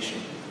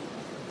creation.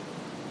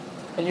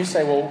 And you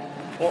say, well,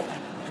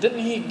 didn't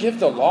He give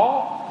the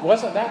law?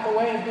 Wasn't that the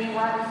way of being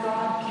right with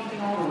God, keeping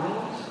all the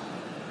rules?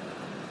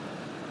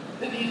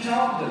 Didn't He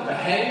tell them to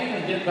behave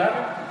and get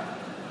better?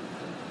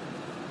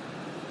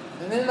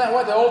 And isn't that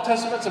what the Old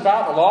Testament's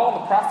about, the law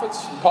and the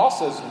prophets? And Paul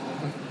says,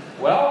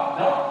 well,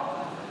 no.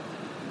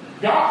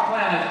 God's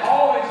plan has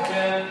always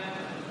been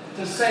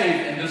to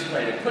save in this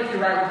way, to put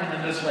you right with Him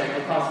in this way,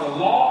 because the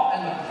law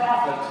and the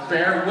prophets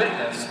bear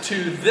witness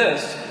to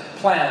this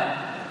plan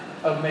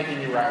of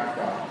making you right with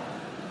God.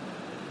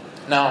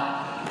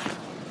 Now,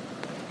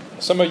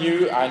 some of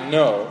you I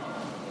know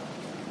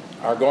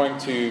are going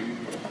to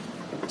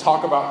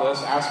talk about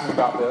this, ask me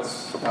about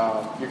this.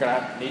 You're going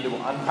to need to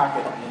unpack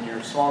it in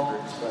your small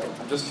groups, but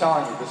I'm just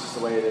telling you this is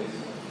the way it is.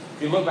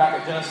 If you look back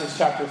at Genesis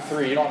chapter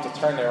 3, you don't have to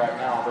turn there right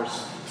now,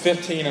 verse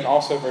 15 and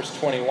also verse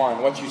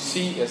 21, what you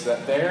see is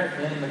that there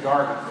in the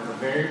garden, from the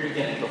very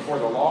beginning, before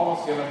the law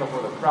was given,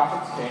 before the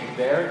prophets came,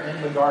 there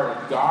in the garden,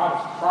 God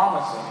is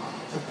promising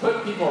to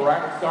put people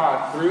right with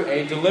God through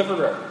a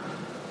deliverer.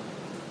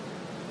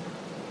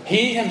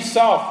 He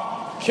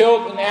Himself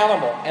killed an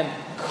animal and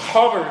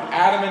covered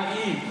Adam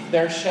and Eve,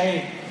 their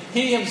shame.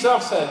 He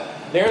Himself said,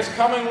 there's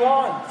coming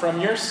one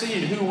from your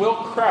seed who will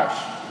crush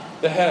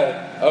the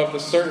head of the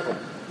serpent,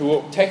 who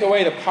will take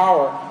away the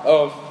power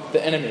of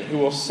the enemy, who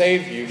will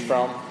save you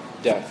from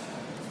death.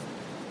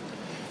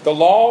 The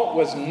law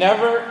was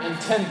never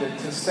intended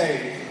to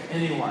save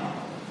anyone.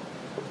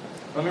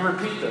 Let me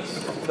repeat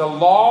this. The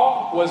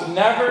law was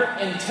never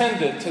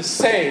intended to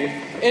save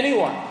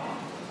anyone.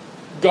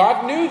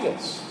 God knew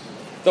this.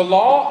 The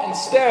law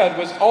instead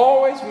was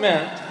always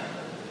meant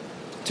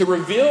to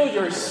reveal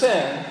your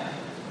sin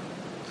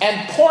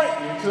and point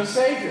you to a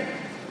Savior.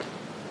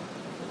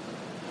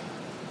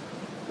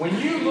 When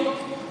you look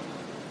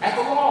at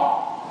the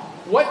law,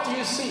 what do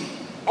you see?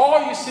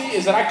 All you see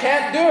is that I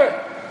can't do it.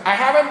 I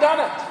haven't done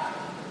it.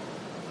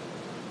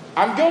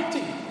 I'm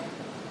guilty.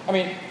 I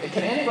mean,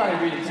 can anybody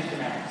read the Ten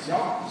Commandments?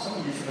 Y'all, some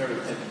of you are familiar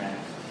with the Ten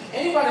Commandments.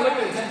 Anybody look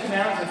at the Ten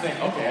Commandments and think,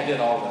 okay, I did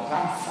all those.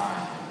 I'm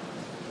fine.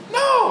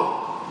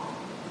 No!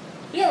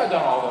 You haven't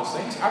done all those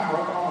things. I've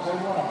broken almost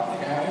every one of them. I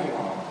think I have every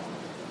one of them.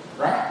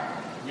 Right?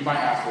 You might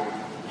ask, well,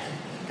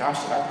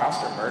 gosh, did I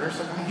pastor murder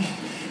somebody?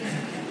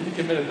 Did you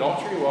commit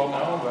adultery? Well,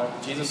 no,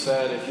 but Jesus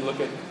said if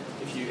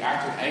you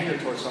act with anger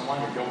towards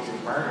someone, you're guilty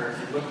of murder.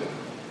 If you look at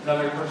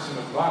another person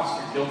with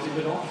lust, you're guilty of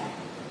adultery.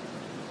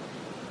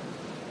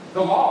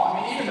 The law,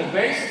 I mean, even the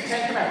basic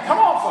Ten Commandments. Come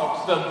on,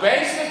 folks. The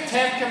basic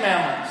Ten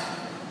Commandments.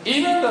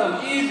 Even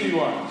the easy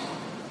ones.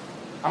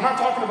 I'm not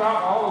talking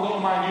about all the little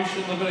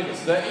minutiae in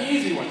Leviticus. The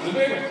easy ones, the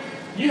big ones.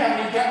 You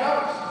haven't even kept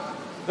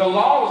those. The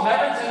law was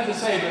never intended to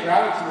save, but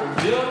rather to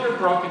reveal your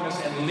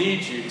brokenness and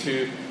lead you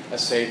to a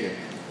Savior.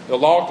 The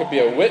law could be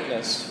a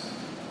witness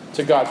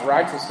to God's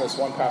righteousness,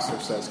 one pastor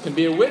says. Can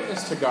be a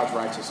witness to God's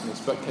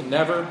righteousness, but can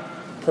never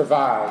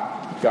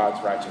provide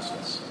God's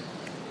righteousness.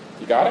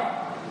 You got it?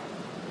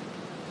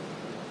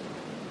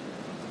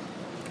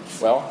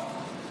 Well,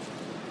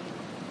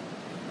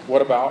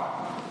 what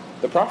about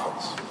the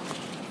prophets?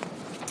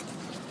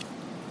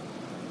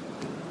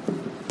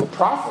 The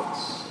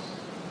prophets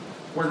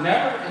were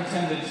never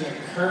intended to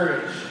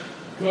encourage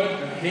good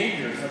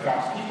behaviors of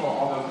God's people,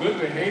 although good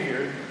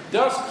behavior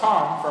does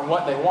come from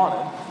what they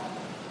wanted.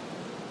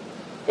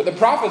 But the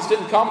prophets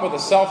didn't come with a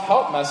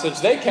self-help message.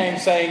 They came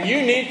saying,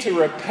 you need to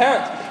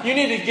repent. You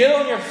need to get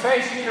on your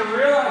face. You need to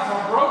realize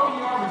how broken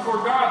you are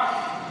before God.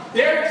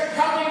 There's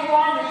coming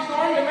one who's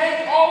going to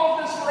make all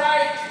of this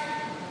right.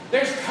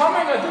 There's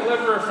coming a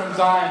deliverer from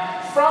Zion.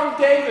 From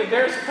David,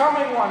 there's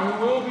coming one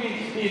who will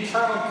be the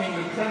eternal King,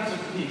 the Prince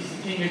of Peace,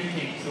 the King of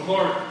Kings, the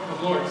Lord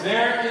of Lords.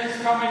 There is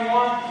coming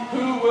one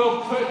who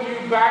will put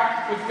you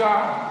back with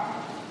God.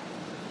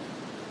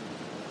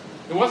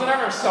 It wasn't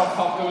ever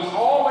self-help. It was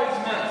always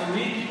meant to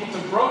lead people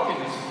to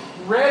brokenness,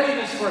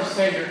 readiness for a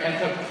Savior, and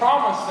to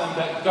promise them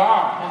that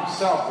God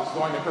Himself was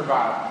going to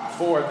provide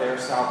for their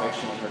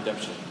salvation and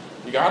redemption.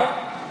 You got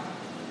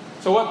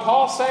it? So what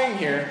Paul's saying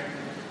here,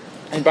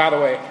 and by the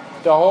way,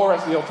 the whole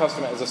rest of the Old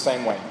Testament is the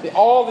same way.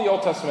 All the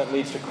Old Testament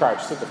leads to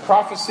Christ. Through the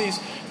prophecies,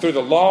 through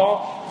the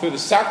law, through the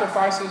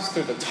sacrifices,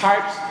 through the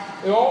types.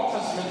 The Old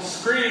Testament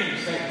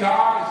screams that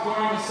God is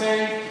going to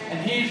save,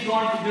 and He's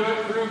going to do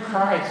it through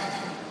Christ.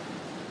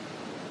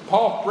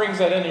 Paul brings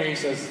that in here. He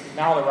says,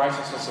 now the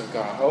righteousness of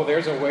God. Oh,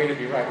 there's a way to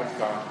be right with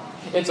God.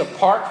 It's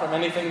apart from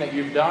anything that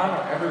you've done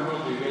or ever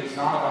will do. It's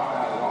not about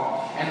that at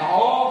all. And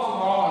all the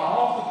law and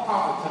all the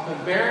prophets have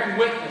been bearing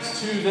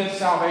witness to this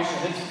salvation.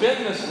 It's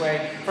been this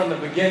way from the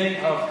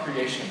beginning of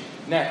creation.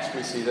 Next,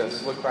 we see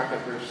this. Look back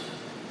at verse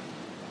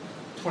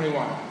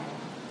 21.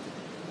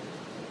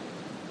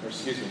 Or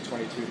excuse me,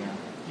 22 now.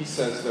 He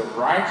says, the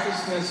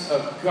righteousness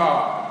of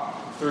God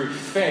through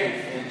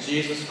faith in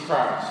Jesus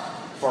Christ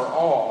for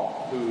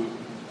all who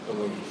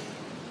believe.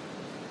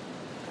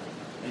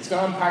 He's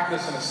going to unpack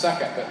this in a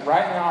second, but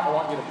right now I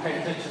want you to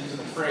pay attention to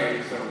the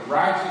phrase, the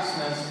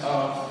righteousness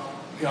of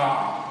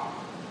God.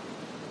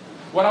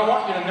 What I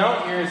want you to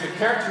note here is the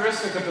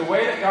characteristic of the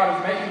way that God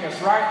is making us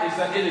right is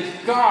that it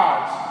is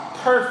God's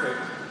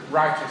perfect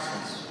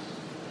righteousness.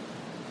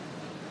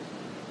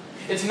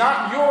 It's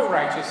not your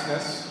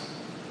righteousness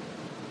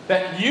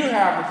that you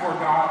have before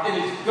God.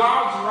 It is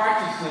God's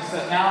righteousness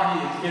that now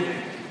He is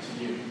giving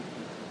to you.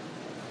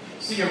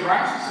 See, a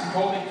righteous and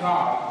holy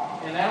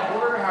God, and in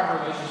order to have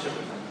a relationship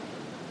with Him,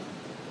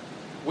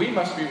 we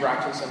must be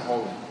righteous and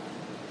holy.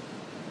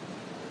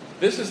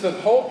 This is the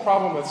whole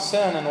problem with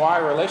sin and why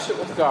a relationship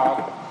with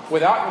God,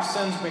 without your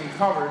sins being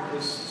covered,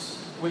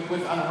 is being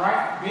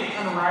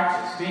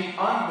unrighteous, being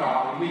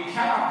ungodly. We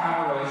cannot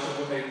have a relationship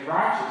with a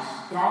righteous,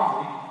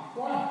 godly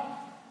one.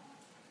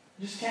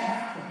 It just can't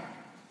happen.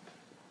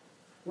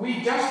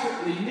 We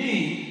desperately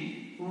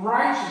need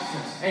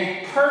righteousness,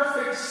 a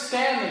perfect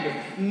standing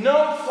of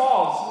no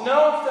faults,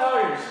 no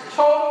failures,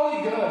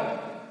 totally good.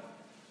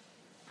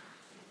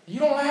 You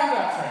don't have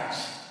that,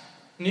 friends.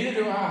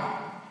 Neither do I.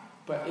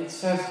 But it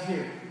says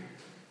here,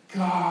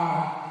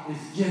 God is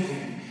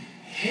giving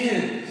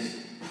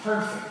His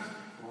perfect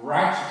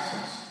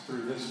righteousness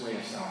through this way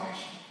of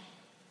salvation.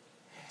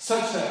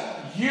 Such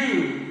that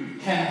you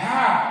can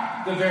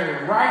have the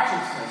very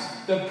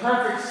righteousness, the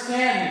perfect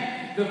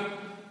standing, the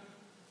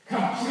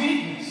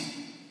completeness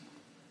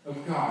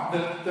of God,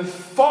 the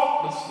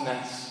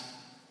faultlessness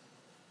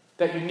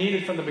that you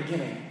needed from the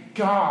beginning.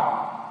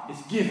 God is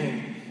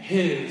giving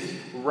His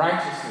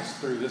righteousness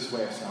through this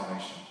way of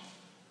salvation.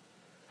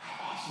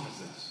 How awesome is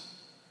this?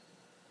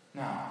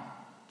 Now,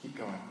 keep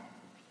going.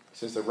 It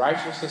says, the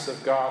righteousness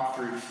of God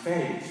through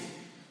faith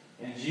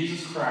in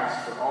Jesus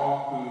Christ for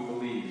all who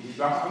believe. He's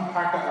about to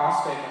unpack that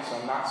last statement, so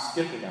I'm not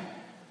skipping it.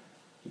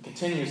 He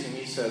continues and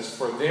he says,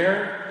 for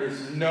there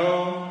is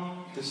no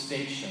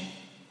distinction.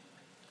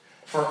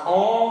 For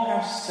all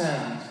have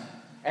sinned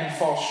and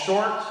fall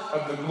short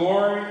of the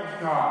glory of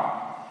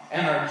God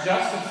and are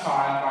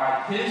justified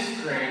by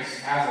His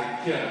grace as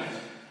a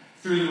gift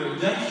through the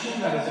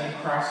redemption that is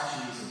in Christ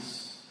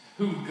Jesus,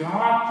 who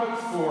God put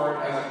forward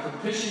as a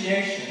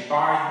propitiation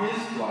by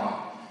His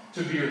blood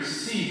to be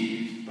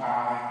received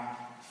by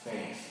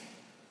faith.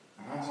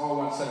 And that's all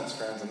one sentence,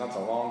 friends, and that's a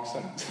long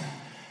sentence.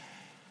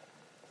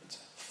 It's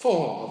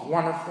full of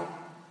wonderful,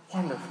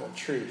 wonderful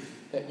truth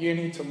that you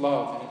need to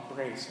love and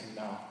embrace and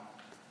know.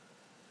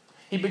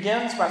 He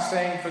begins by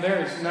saying, for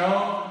there is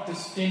no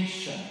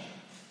distinction.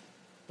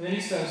 And then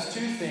he says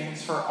two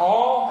things. For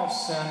all have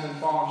sinned and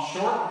fallen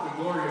short of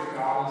the glory of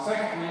God. And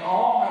secondly,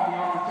 all have the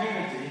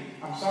opportunity,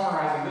 I'm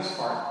summarizing this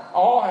part,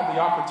 all have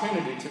the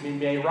opportunity to be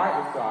made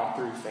right with God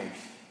through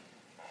faith.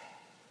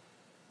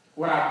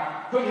 What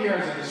I put here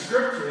as a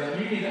descriptor that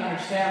you need to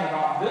understand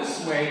about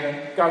this way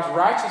that God's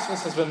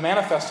righteousness has been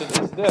manifested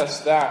is this,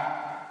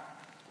 that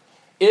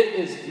it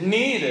is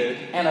needed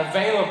and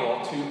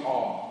available to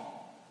all.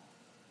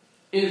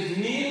 It is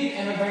needed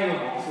and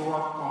available for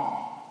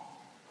all.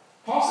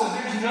 Paul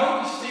says there's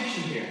no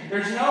distinction here.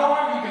 There's no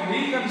one who can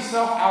leave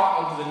themselves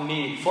out of the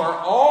need, for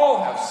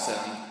all have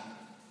sinned.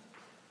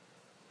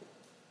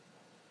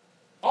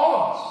 All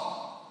of us.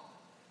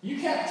 You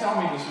can't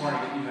tell me this morning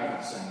that you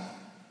haven't sinned.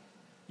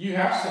 You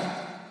have sinned.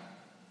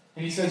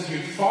 And he says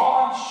you've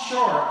fallen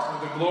short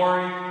of the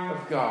glory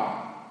of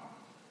God.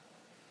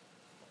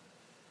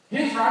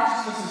 His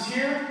righteousness is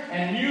here,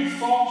 and you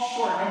fall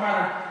short. No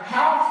matter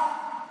how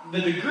the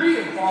degree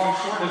of falling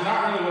short is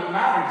not really what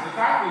matters. The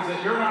fact is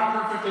that you're not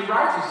perfectly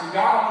righteous, and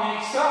God only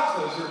accepts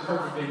those who are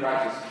perfectly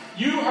righteous.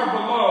 You are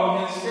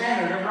below His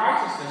standard of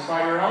righteousness.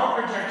 By your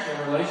own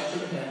rejection of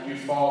relationship with Him, you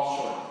fall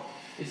short.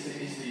 It's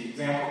the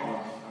example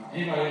of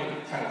anybody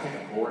who kind of take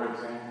a board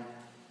exam.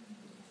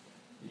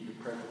 You can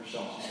pray for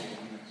yourself. So take it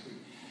next week.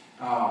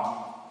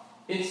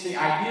 It's the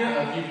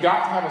idea of you've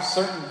got to have a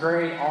certain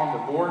grade on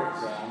the board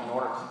exam in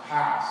order to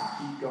pass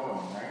and keep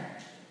going, right?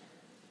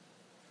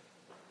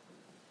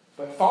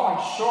 But falling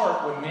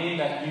short would mean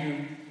that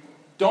you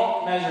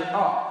don't measure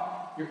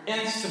up. You're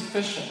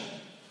insufficient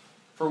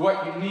for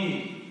what you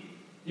need.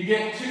 You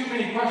get too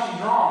many questions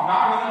wrong,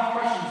 not enough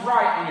questions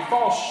right, and you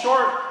fall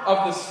short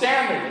of the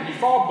standard, and you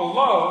fall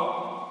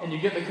below, and you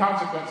get the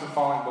consequence of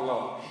falling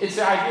below. It's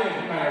the idea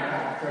of no matter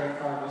how a credit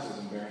card, this is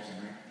embarrassing,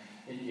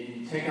 right? And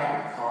you take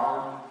out your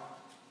card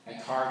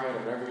at Target or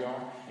wherever you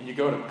are, and you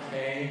go to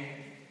pay,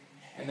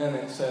 and then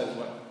it says,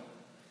 what?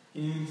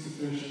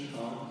 Insufficient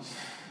funds.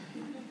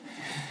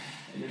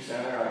 And you're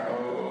standing there like,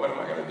 oh, what am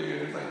I going to do?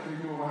 There's like three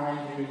people behind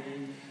you,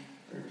 and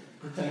you're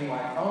pretending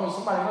like, oh,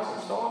 somebody must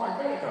have stolen my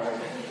credit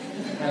card.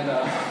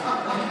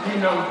 And you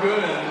know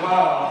good and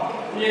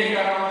well, you ain't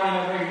got no money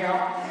in the bank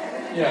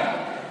account.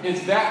 Yeah,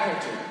 it's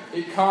that picture.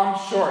 It comes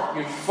short.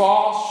 You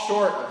fall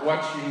short of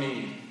what you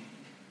need.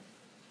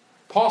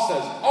 Paul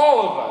says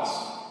all of us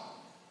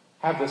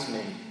have this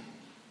need.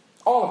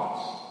 All of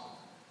us.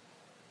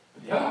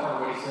 But the other part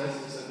of what he says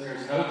is that there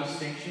is no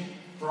distinction,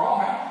 for all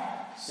have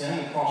sin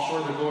and fall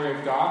short of the glory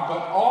of God, but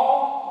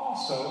all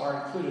also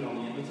are included on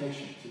the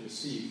invitation to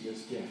receive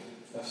this gift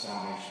of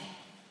salvation.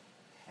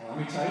 And let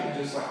me tell you,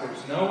 just like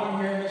there's no one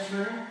here in this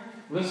room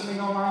listening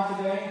online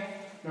today,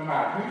 no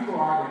matter who you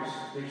are,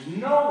 there's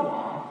no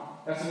one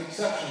that's an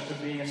exception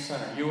to being a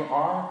sinner. You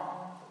are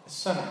a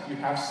sinner. You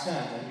have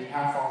sinned and you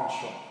have fallen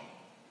short.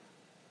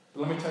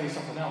 But let me tell you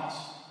something else.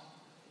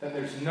 That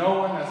there's no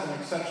one that's an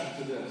exception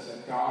to this,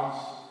 that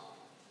God's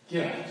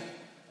gift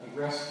of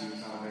rescue is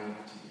not available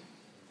to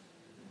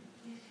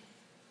you.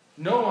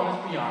 No one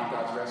is beyond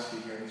God's rescue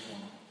here this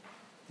morning.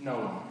 No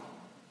one.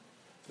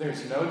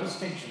 There's no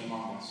distinction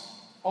among us.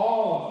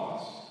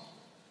 All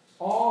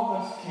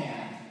of us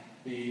can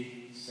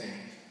be saved.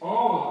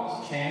 All of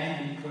us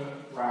can be put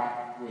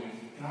right with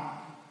God.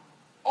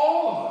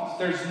 All of us.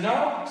 There's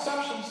no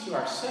exceptions to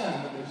our sin,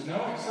 but there's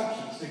no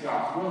exceptions to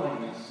God's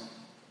willingness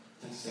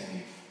to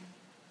save.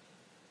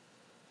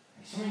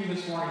 And some of you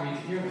this morning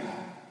need to hear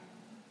that.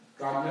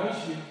 God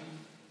knows you.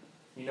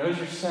 He knows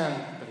your sin,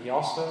 but He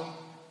also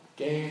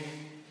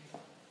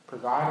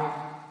provided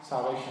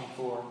salvation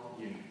for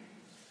you.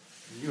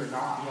 And you are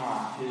not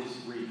beyond His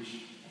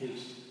reach,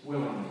 His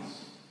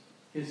willingness,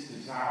 His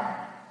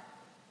desire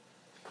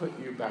to put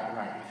you back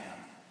right with Him.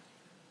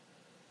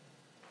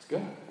 It's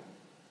good.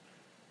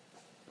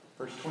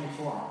 Verse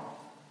 24.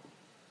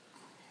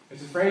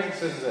 There's a phrase that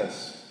says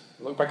this.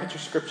 Look back at your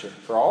scripture.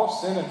 For all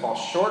have sinned and fall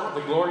short of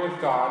the glory of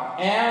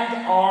God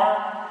and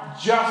are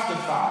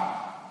justified.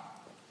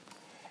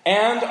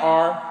 And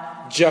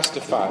are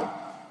justified.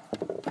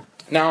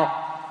 Now,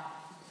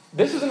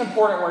 this is an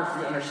important word for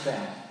you to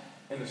understand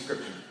in the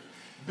scripture.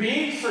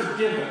 Being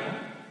forgiven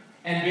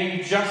and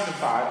being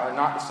justified are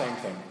not the same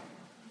thing.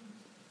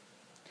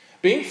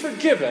 Being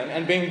forgiven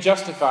and being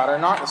justified are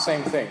not the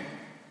same thing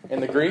in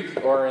the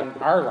Greek or in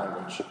our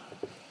language.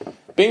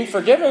 Being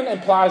forgiven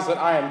implies that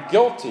I am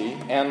guilty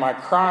and my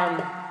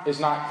crime is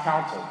not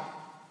counted.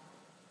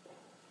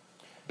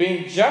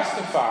 Being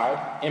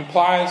justified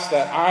implies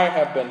that I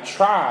have been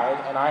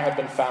tried and I have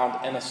been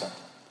found innocent.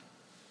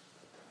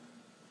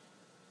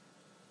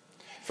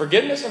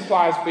 Forgiveness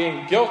implies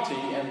being guilty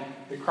and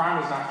the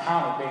crime is not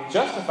counted. Being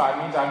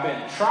justified means I've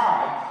been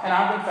tried and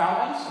I've been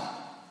found innocent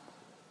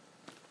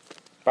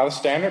by the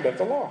standard of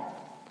the law.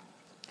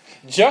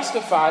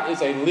 Justified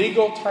is a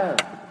legal term.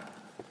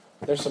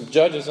 There's some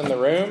judges in the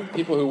room,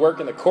 people who work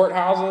in the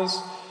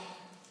courthouses.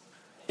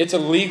 It's a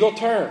legal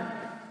term.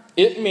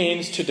 It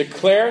means to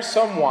declare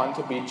someone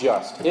to be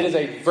just. It is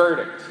a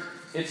verdict.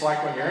 It's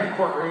like when you're in a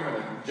courtroom and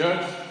the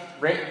judge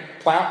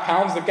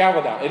pounds the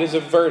gavel down. It is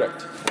a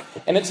verdict.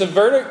 And it's a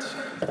verdict,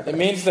 it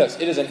means this.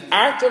 It is an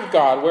act of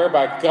God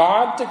whereby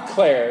God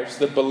declares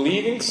the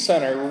believing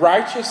sinner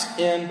righteous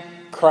in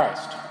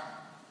Christ.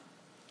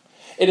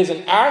 It is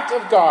an act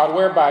of God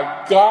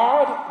whereby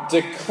God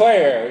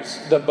declares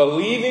the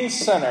believing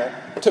sinner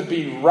to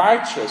be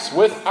righteous,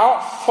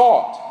 without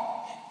fault,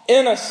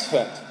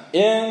 innocent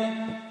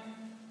in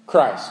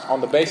Christ,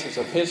 on the basis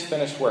of His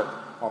finished work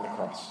on the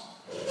cross.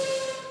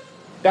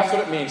 That's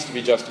what it means to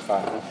be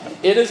justified.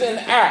 It is an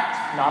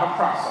act, not a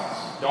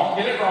process. Don't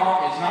get it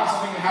wrong. It's not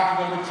something that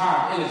happens over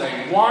time. It is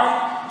a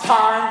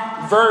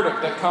one-time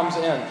verdict that comes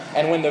in.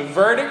 And when the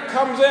verdict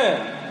comes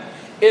in,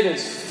 it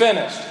is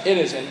finished. It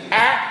is an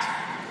act,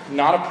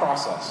 not a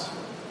process.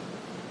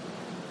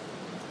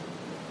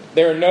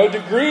 There are no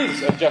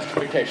degrees of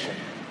justification.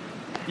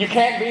 You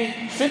can't be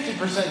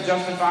 50%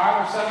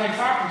 justified or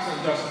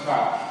 75%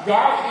 justified.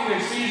 God either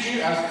sees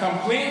you as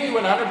completely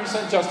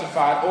 100%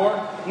 justified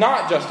or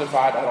not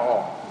justified at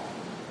all.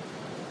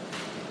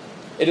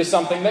 It is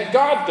something that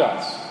God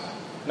does,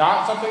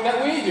 not something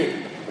that we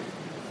do.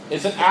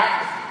 It's an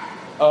act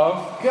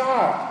of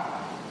God.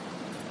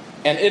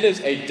 And it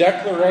is a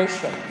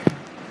declaration.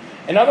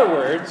 In other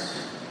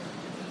words,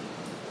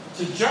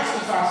 to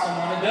justify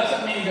someone, it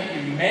doesn't mean that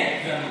you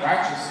make them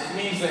righteous. It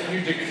means that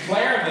you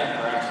declare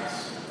them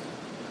righteous.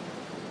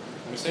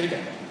 Let me say it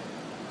again.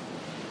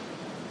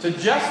 To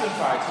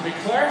justify, to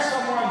declare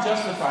someone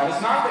justified,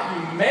 it's not that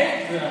you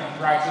make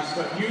them righteous,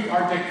 but you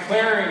are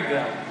declaring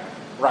them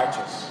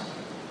righteous.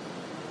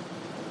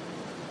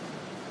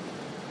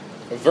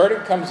 A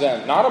verdict comes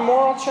in. Not a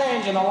moral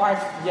change in a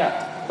life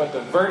yet, but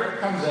the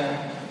verdict comes in.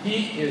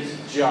 He is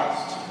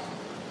just.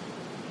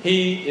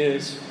 He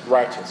is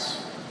righteous.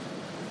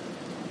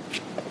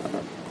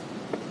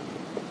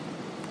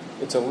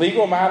 It's a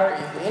legal matter.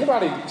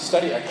 Anybody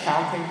study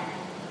accounting?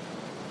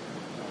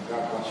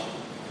 God bless you.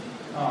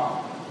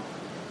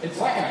 It's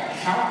like an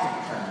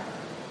accounting term.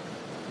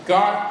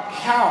 God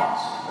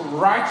counts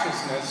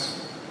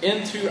righteousness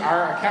into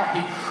our account.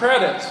 He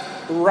credits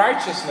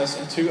righteousness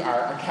into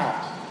our account.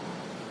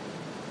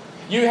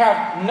 You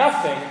have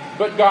nothing,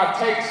 but God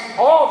takes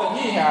all that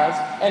He has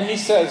and He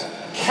says,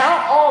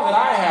 count all that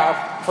I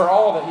have for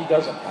all that He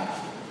doesn't have.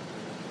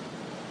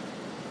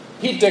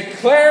 He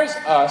declares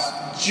us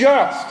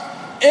just,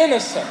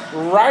 innocent,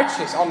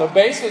 righteous on the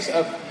basis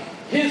of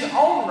His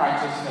own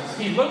righteousness.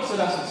 He looks at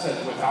us and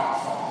says,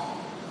 without fault.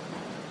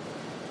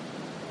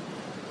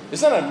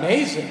 Isn't that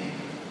amazing?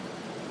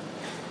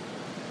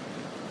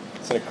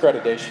 It's an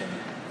accreditation.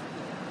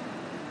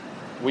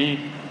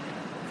 We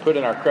put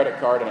in our credit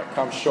card and it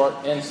comes short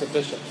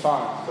insufficient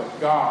funds. But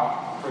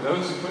God, for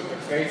those who put their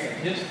faith in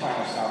His plan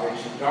of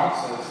salvation, God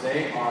says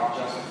they are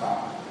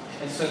justified.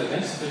 Instead of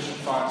insufficient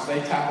funds, they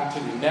tap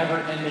into the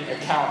never-ending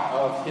account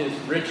of His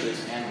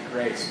riches and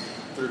grace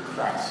through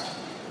Christ.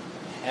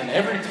 And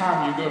every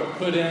time you go to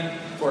put in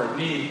for a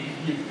need,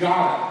 you've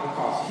got it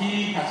because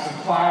He has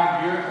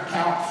supplied your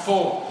account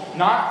full.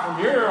 Not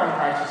from your own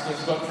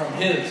righteousness, but from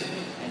His.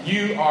 And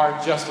you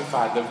are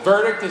justified. The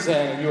verdict is in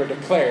and you are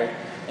declared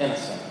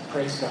innocent.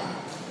 Praise God.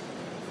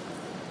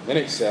 Then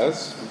it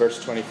says, in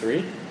verse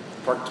 23,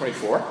 part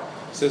 24,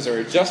 it says they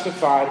are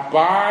justified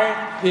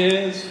by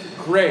His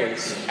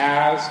grace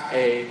as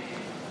a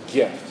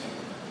gift.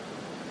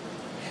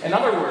 In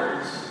other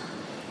words,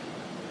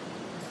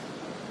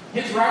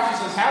 His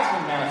righteousness has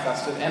been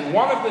manifested, and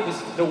one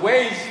of the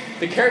ways,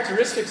 the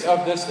characteristics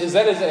of this is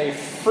that it's a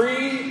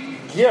free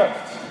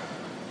gift,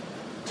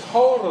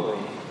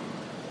 totally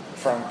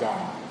from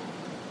God.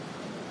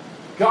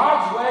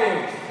 God's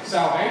way of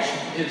salvation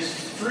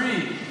is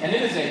free, and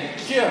it is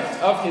a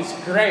gift of His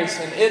grace,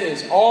 and it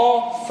is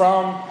all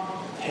from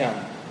Him.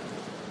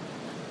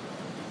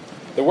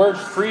 The word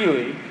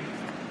freely,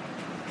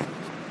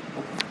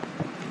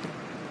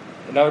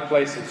 another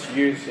place it's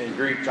used in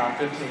Greek, John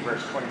 15,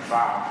 verse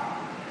 25,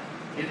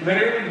 it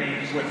literally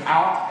means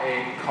without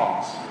a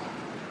cause.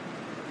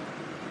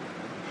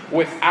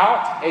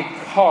 Without a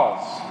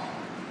cause.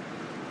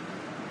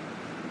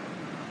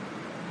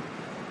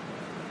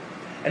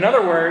 In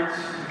other words,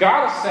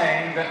 God is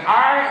saying that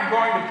I am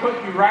going to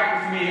put you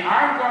right with me.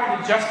 I'm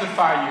going to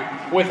justify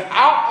you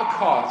without a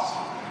cause.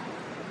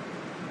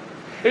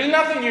 There's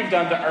nothing you've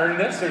done to earn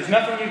this. There's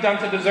nothing you've done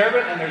to deserve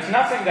it. And there's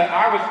nothing that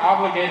I was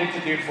obligated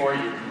to do for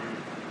you.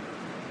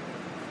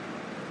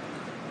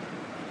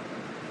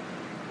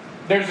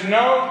 There's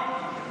no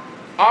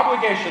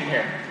obligation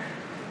here.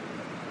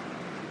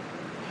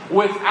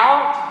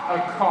 Without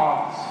a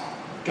cause,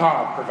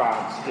 God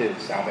provides His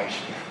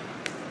salvation.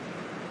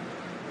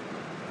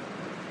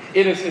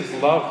 It is His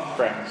love,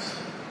 friends.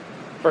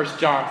 1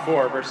 John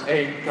 4, verse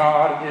 8,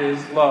 God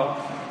is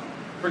love.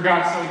 For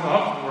God so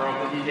loved the world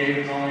that He gave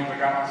His only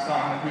begotten Son,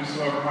 that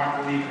whosoever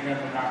might believe in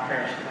Him would not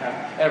perish but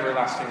have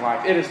everlasting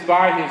life. It is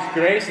by His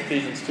grace,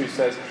 Ephesians 2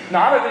 says,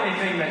 not of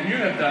anything that you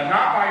have done,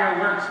 not by your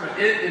works, but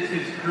it is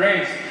His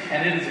grace,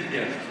 and it is a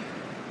gift.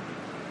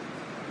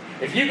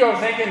 If you go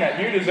thinking that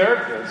you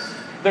deserve this,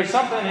 there's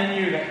something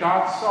in you that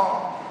God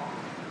saw.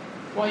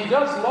 Well, He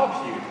does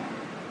love you.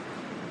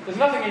 There's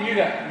nothing in you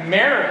that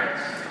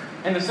merits,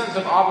 in the sense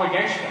of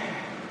obligation,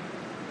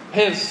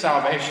 His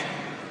salvation.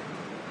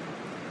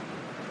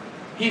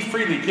 He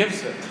freely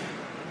gives it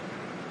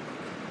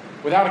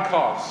without a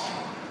cause.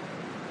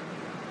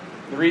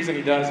 The reason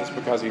He does is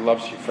because He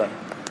loves you, friend.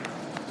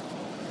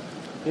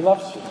 He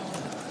loves you.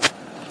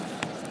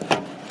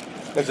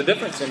 There's a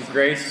difference in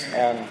grace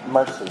and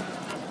mercy.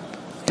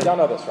 You don't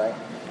know this, right?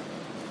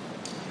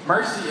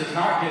 Mercy is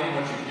not getting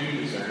what you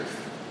do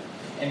deserve,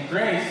 and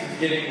grace is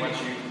getting what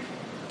you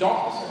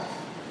don't deserve.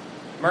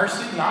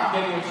 Mercy, not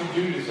getting what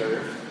you do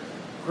deserve.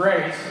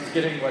 Grace is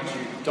getting what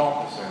you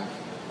don't deserve.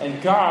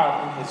 And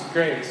God, in His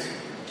grace,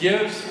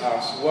 gives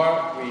us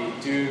what we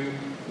do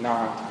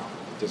not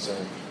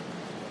deserve.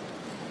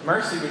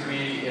 Mercy would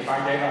be if I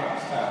gave out a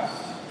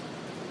test,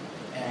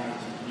 and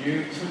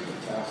you took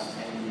the test,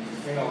 and you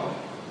failed it.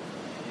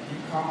 And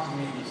you come to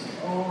me and you say,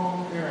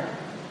 oh, Aaron,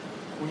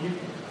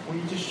 will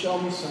you just show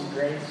me some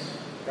grace?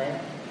 Right?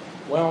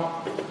 Well,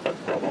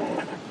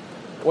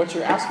 what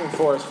you're asking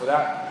for is for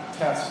that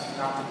test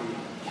not to be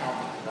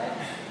counted, right?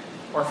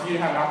 Or for you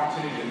to have an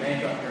opportunity to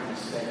make up your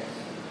mistakes.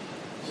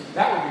 So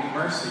that would be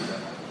mercy, though.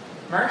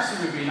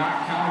 Mercy would be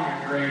not counting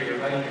your grade or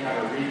letting you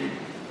have a reading.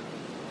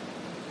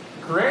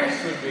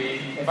 Grace would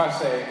be if I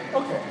say,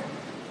 okay,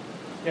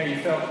 yeah, you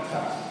failed the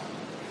test.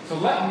 So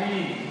let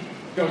me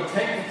go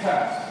take the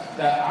test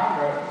that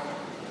I wrote,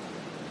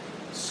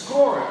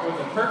 score it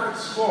with a perfect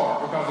score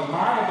because of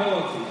my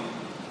ability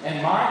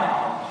and my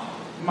knowledge,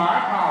 my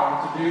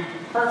power to do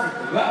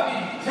perfectly. Let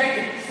me take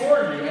it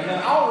for you, and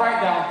then I'll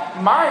write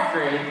down my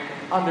grade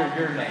under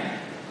your name.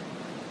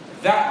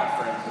 That,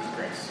 my friends, is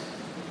grace.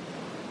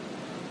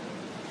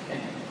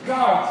 And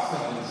God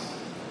says,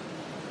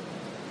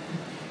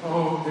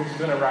 oh, there's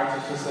been a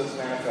righteousness that's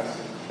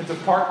manifested. It's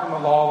apart from the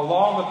law. The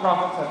law and the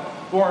prophets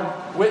have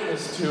borne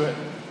witness to it.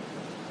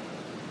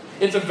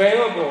 It's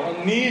available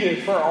and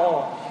needed for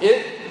all.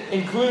 It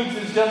includes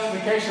His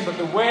justification, but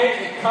the way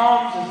it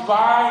comes is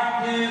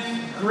by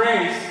His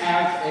grace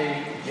as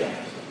a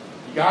gift.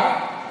 You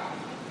got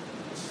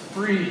it? It's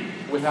free,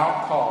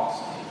 without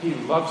cause. He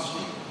loves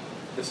you.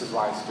 This is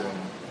why He's doing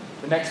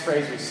it. The next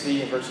phrase we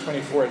see in verse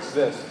 24 is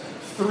this: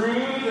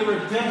 through the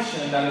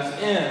redemption that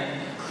is in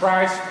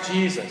Christ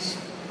Jesus,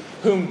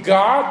 whom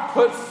God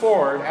put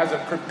forward as a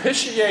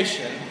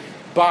propitiation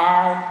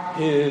by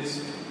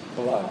His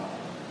blood.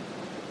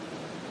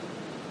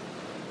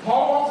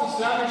 Paul wants us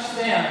to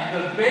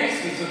understand the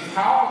basis of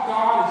how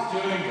God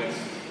is doing this.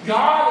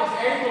 God is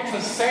able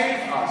to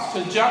save us,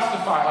 to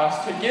justify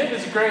us, to give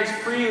His grace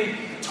freely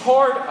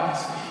toward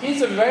us.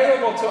 He's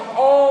available to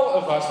all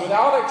of us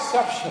without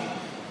exception.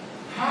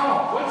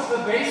 How? What's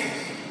the basis?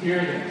 Here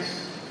it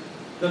is.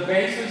 The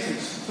basis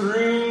is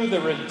through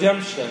the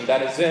redemption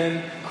that is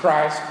in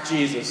Christ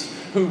Jesus,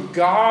 who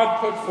God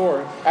put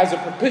forward as a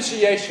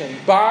propitiation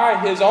by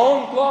His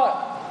own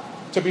blood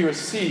to be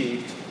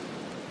received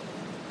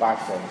by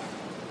faith.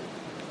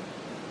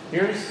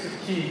 Here's the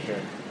key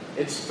here.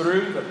 It's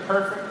through the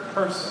perfect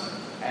person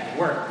and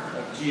work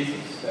of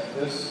Jesus that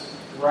this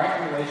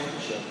right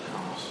relationship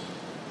comes.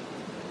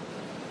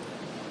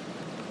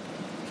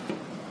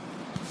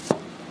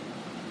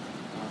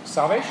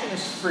 Salvation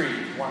is free,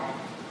 one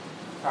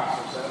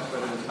pastor says,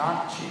 but it is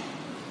not cheap.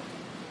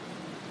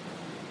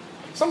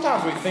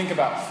 Sometimes we think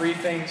about free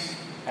things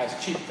as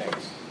cheap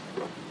things.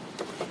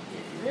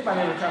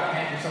 Anybody ever try to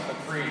hand you something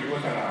free, you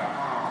look at it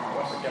like,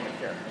 what's the gimmick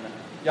here?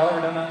 Y'all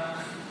ever done that?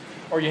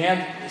 Or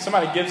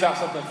somebody gives out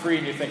something free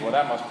and you think, well,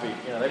 that must be,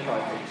 they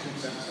probably paid 2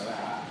 cents for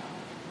that.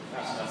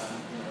 That's nothing.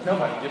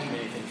 Nobody gives me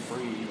anything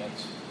free that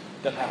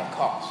doesn't have a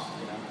cost.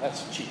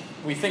 That's cheap.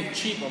 We think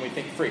cheap when we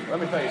think free. Let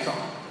me tell you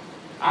something.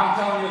 I'm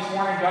telling you this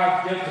morning,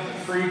 God's gift is a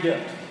free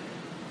gift.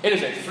 It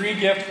is a free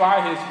gift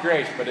by His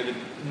grace, but it is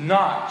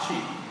not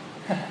cheap.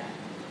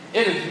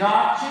 It is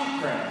not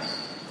cheap, friends.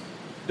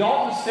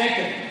 Don't mistake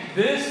it.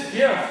 This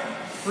gift,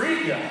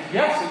 free gift,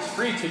 yes, it's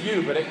free to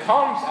you, but it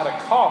comes at a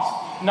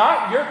cost,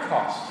 not your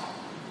cost,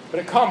 but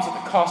it comes at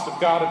the cost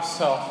of God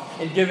Himself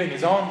in giving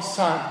His own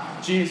Son,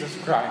 Jesus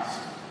Christ.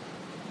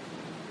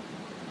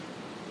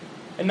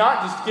 And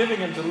not just giving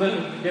Him to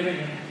live, but giving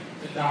Him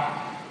to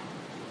die.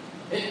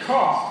 It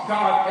costs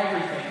God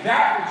everything.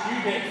 That which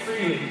you get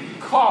freely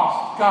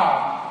costs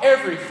God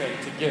everything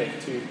to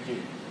give to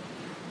you.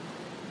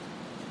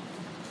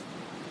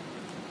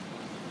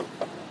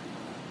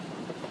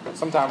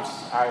 Sometimes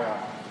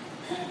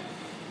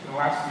in the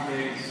last few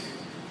days,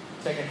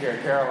 taking care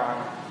of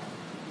Caroline,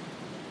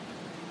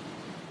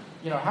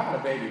 having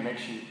a baby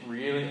makes you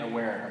really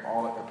aware of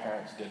all that your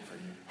parents did for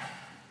you.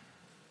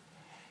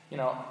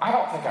 I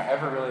don't think I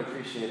ever really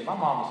appreciated. My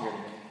mom was here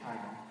today. I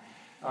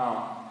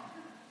know.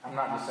 I'm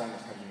not just saying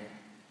this because you're here,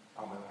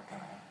 although I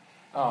kind of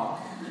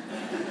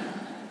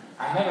am.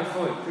 I never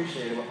fully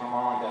appreciated what my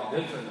mom and dad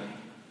did for me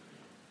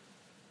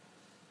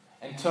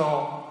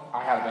until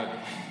I had a baby.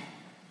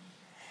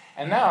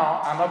 And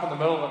now I'm up in the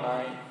middle of the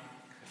night,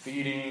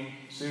 feeding,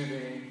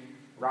 soothing,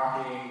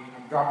 rocking,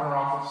 I'm dropping her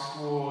off at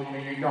school.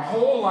 Your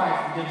whole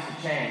life begins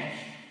to change.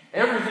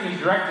 Everything is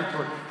directed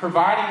toward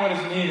providing what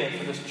is needed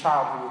for this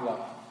child who we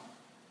love.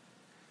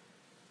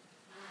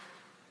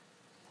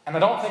 And I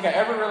don't think I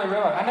ever really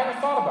realized, I never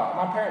thought about it.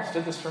 My parents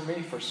did this for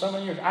me for so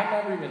many years. I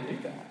never even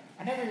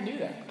knew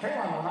that.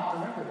 Caroline will not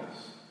remember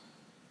this.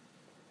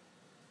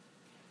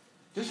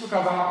 Just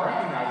because I don't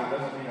recognize it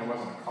doesn't mean there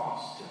wasn't a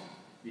cost to it.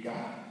 You got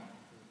it?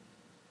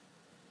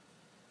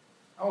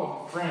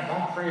 Oh, friends,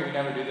 I pray we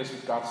never do this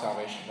with God's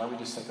salvation, where we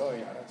just think, oh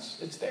yeah,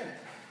 it's there.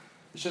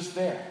 It's just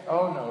there.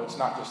 Oh no, it's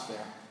not just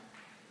there.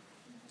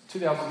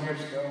 2,000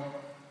 years ago,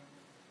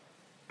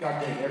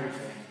 God gave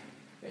everything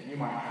that you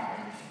might have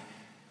everything.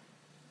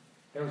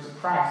 There was a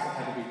price that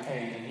had to be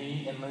paid, and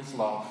He, in His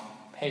love,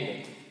 paid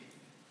it.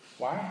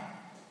 Why?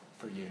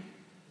 For you.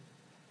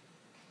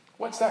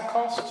 What's that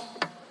cost?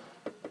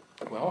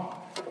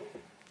 Well,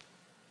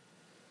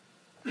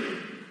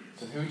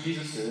 it's in who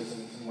Jesus is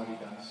and it's in what He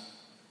does.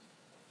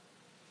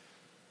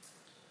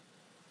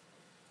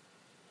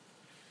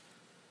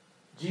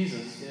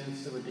 Jesus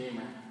is the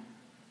Redeemer.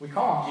 We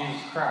call Him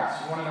Jesus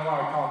Christ. You want to know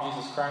why we call Him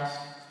Jesus Christ?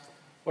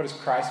 What does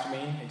Christ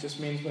mean? It just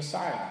means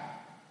Messiah.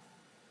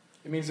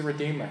 It means the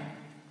Redeemer.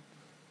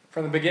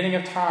 From the beginning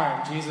of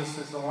time, Jesus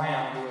is the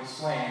Lamb who was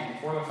slain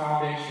before the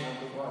foundation of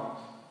the world.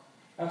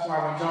 That's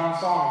why when John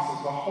saw Him, he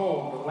says,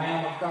 behold, the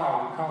Lamb of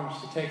God who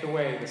comes to take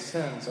away the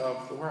sins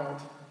of the world.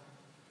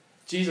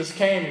 Jesus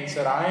came and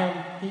said, I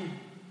am He.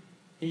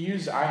 He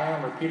used I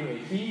am repeatedly.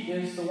 He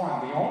is the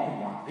one, the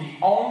only one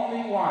in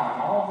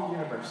all the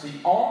universe. The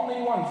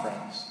only one,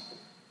 friends.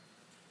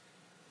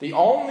 The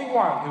only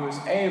one who is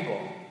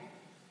able,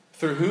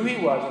 through who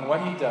He was and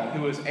what He'd done,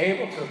 who was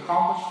able to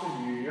accomplish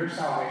for you your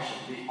salvation.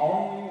 The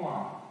only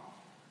one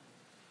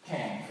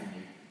came for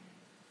you.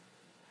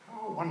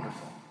 How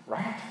wonderful,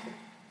 right?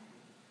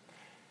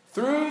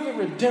 Through the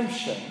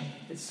redemption,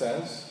 it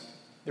says,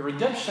 the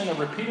redemption of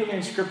repeatedly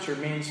in Scripture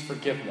means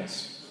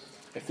forgiveness.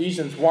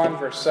 Ephesians 1,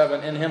 verse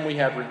 7, in Him we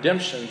have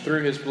redemption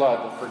through His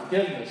blood, the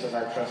forgiveness of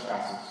our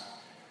trespasses.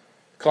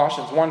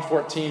 Colossians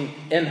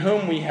 1:14, in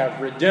whom we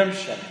have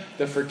redemption,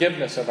 the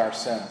forgiveness of our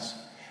sins.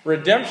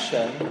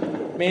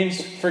 Redemption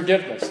means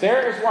forgiveness.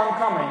 There is one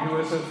coming who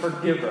is a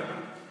forgiver.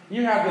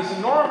 You have this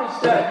enormous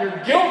debt.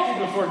 You're guilty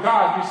before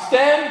God. You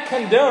stand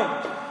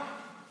condemned.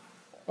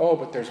 Oh,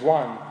 but there's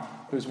one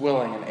who's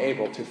willing and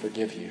able to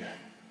forgive you.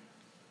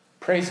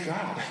 Praise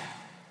God.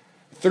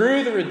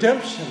 Through the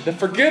redemption, the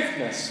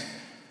forgiveness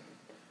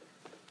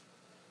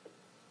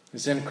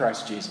is in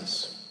Christ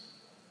Jesus,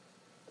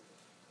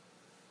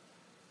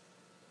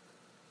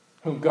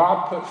 whom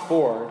God put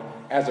forward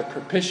as a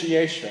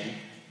propitiation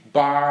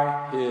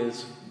by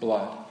His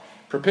blood.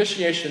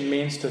 Propitiation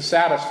means to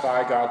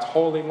satisfy God's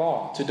holy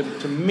law,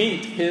 to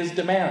meet His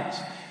demands.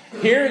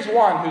 Here's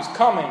one who's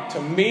coming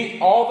to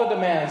meet all the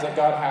demands that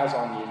God has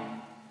on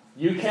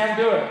you. You can't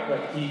do it,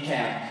 but He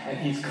can. And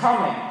He's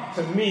coming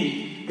to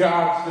meet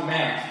God's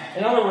demands.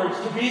 In other words,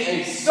 to be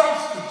a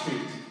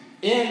substitute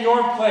in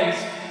your place.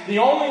 The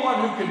only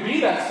one who could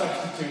be that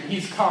substitute,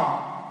 He's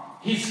come.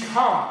 He's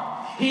come.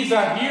 He's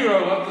a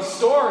hero of the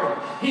story.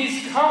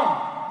 He's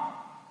come.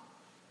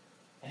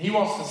 And He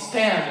wants to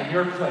stand in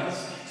your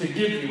place to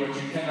give you what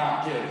you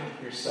cannot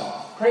give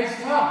yourself. Praise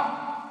God.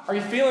 Are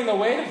you feeling the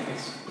weight of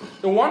this?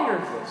 The wonder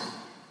of this?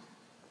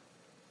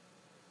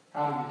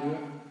 How did He do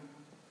it?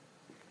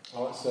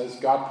 Well, it says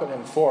God put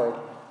Him forward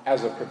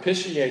as a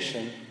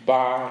propitiation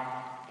by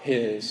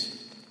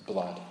His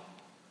blood.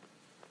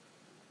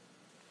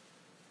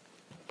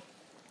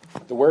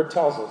 The Word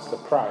tells us the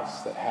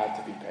price that had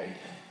to be paid.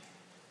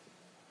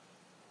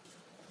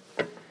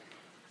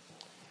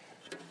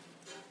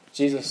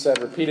 Jesus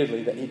said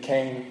repeatedly that He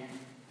came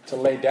to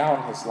lay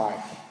down His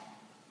life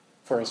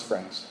for His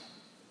friends.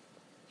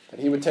 That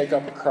He would take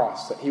up a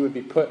cross, that He would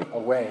be put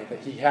away, that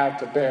He had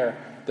to bear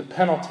the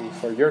penalty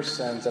for your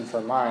sins and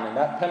for mine. And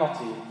that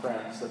penalty,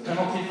 friends, the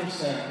penalty for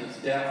sin is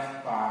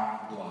death by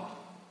blood.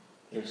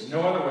 There's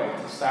no other way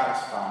to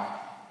satisfy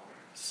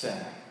sin.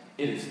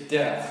 It is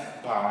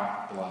death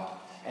by blood.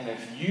 And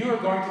if you are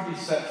going to be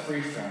set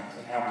free, friends,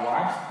 and have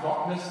life,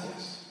 don't miss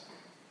this.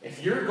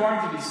 If you're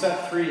going to be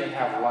set free and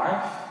have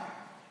life,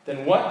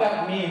 then what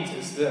that means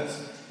is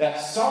this, that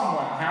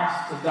someone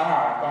has to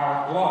die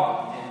by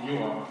blood in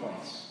your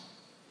place.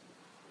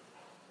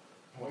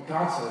 What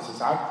God says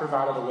is, I've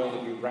provided a way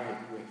to be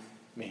right with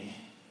me.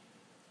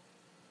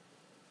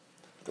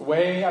 The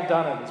way I've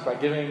done it is by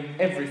giving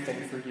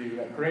everything for you.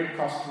 At great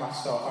cost to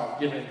myself, I've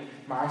given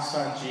my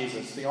Son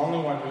Jesus, the only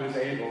one who is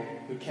able,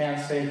 who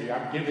can save you.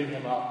 I'm giving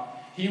Him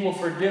up. He will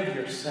forgive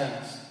your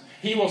sins.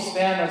 He will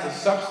stand as a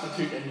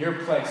substitute in your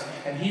place,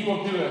 and He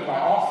will do it by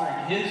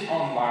offering His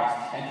own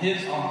life and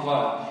His own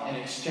blood in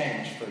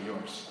exchange for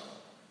yours.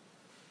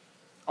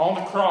 On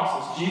the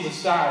cross, as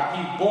Jesus died,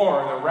 He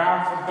bore the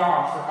wrath of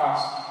God for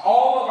us.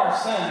 All of our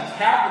sins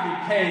had to be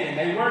paid, and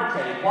they were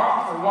paid,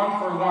 one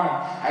for one,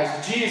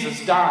 as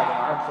Jesus died in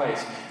our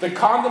place. The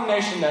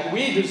condemnation that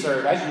we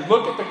deserve, as you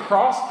look at the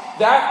cross,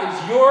 that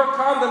is your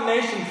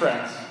condemnation,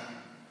 friends.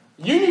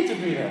 You need to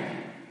be there.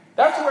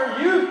 That's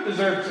where you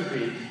deserve to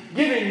be,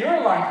 giving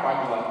your life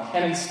by blood.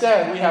 And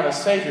instead, we have a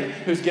Savior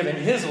who's giving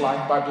His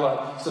life by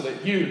blood so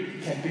that you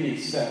can be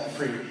set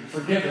free,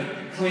 forgiven,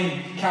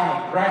 clean,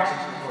 counted, righteous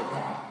before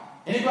God.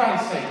 Anybody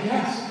say,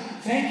 yes,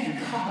 thank you,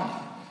 God.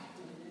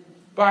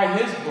 By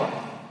His blood.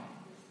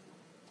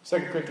 2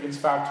 Corinthians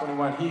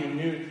 5:21, He who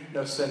knew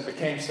no sin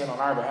became sin on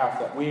our behalf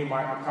that we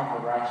might become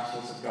the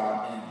righteousness of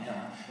God in Him.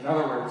 In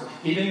other words,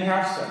 He didn't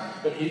have sin,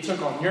 but He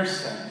took on your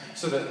sin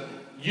so that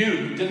you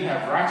who didn't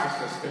have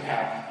righteousness could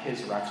have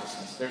His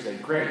righteousness. There's a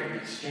great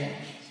exchange.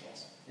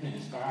 And it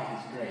is by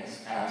His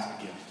grace as a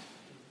gift.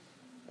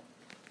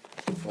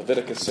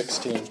 Leviticus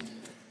 16.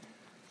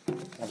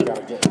 I've got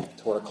to get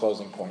toward a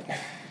closing point.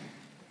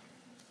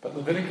 But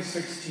Leviticus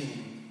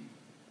 16,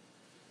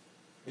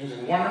 there's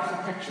a wonderful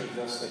picture of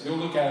this that you'll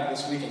look at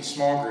this week in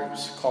small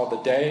groups called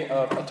the Day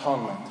of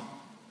Atonement.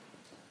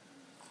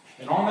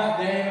 And on that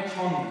Day of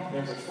Atonement,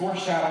 there's a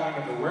foreshadowing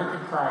of the work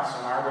of Christ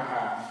on our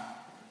behalf.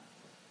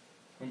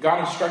 When God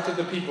instructed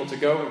the people to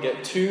go and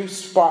get 2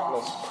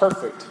 spotless,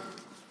 perfect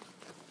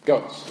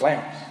goats,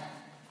 lambs.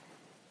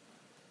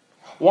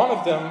 One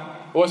of them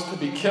was to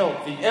be killed.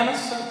 The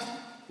innocent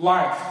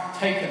life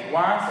taken.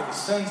 Why? For the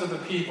sins of the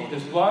people.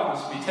 His blood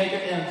was to be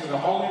taken into the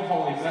Holy of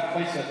Holies, that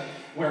place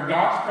where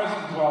God's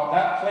presence dwelt,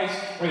 that place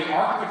where the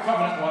Ark of the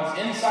Covenant was.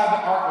 Inside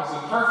the Ark was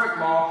the perfect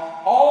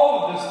law.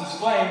 All of this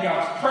displaying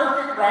God's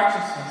perfect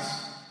righteousness.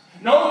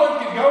 No one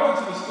could go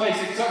into this place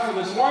except for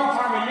this one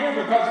time a year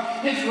because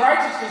His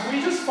righteousness, we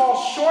just fall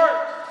short.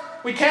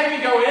 We can't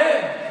even go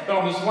in. But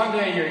on this one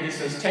day a year, He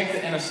says, take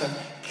the innocent,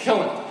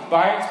 kill it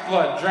by its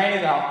blood, drain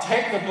it out,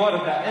 take the blood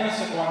of that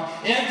innocent one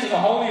into the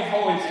Holy of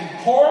Holies and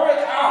pour it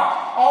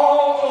out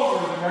all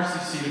over the mercy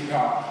seat of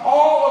God,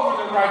 all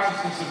over the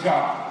righteousness of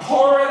God.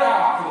 Pour it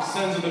out for the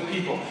sins of the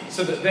people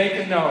so that they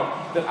can know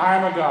that I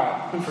am a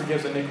God who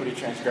forgives iniquity,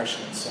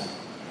 transgression, and sin.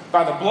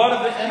 By the blood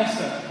of the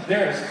innocent,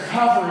 there is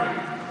covering.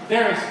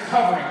 There is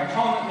covering.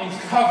 Atonement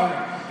means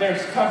covering.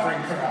 There's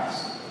covering for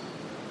us.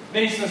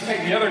 Then He says,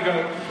 take the other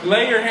goat,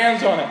 lay your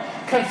hands on it,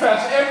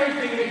 confess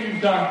everything that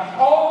you've done,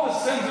 all the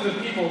sins of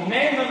the people,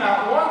 name them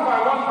out one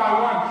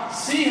by one,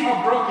 see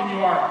how broken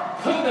you are,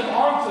 put them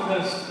onto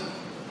this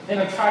in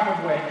a type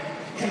of way.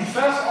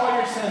 Confess all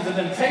your sins and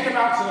then take Him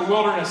out to the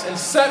wilderness and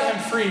set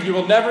Him free. You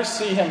will never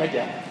see Him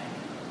again.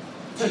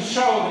 To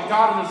show that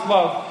God in His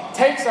love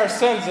takes our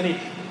sins and He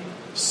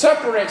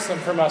separates them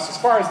from us. As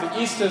far as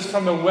the east is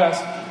from the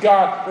west,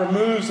 God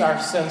removes our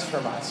sins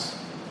from us.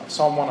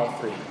 Psalm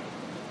 103.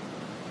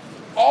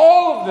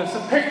 All of this,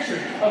 a picture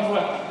of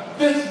what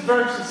this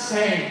verse is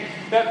saying,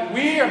 that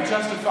we are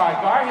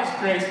justified by His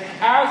grace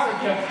as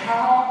a gift.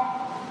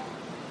 How?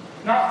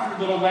 Not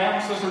through little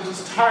lambs, those were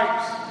just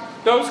types.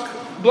 Those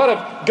blood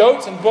of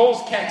goats and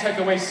bulls can't take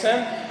away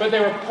sin, but they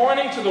were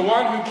pointing to the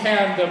one who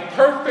can, the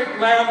perfect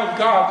Lamb of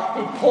God,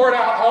 who poured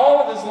out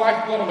all of His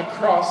lifeblood on the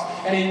cross,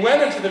 and He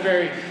went into the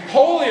very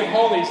Holy of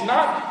Holies,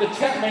 not the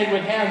tent made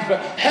with hands,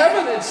 but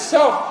heaven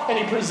itself, and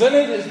He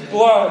presented His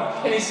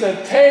blood, and He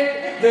said,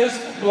 take this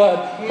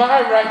blood,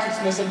 my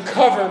righteousness, and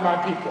cover my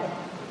people.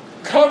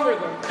 Cover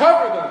them,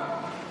 cover them.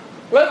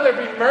 Let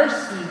there be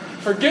mercy,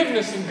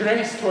 forgiveness, and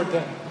grace toward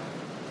them.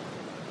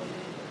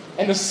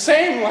 And the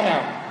same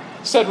Lamb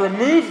said,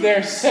 remove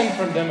their sin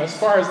from them as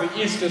far as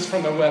the east is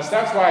from the west.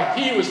 That's why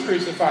he was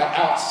crucified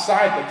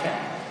outside the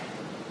camp.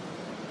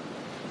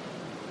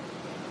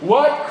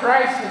 What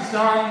Christ has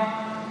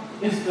done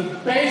is the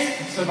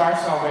basis of our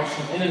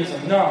salvation, and it is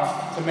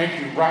enough to make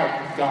you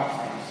right with God,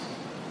 friends.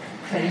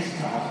 Praise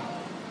God.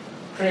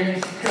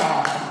 Praise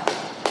God.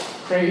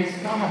 Praise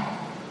God.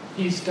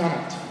 He's done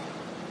it.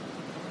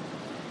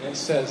 And it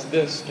says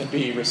this can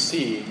be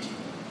received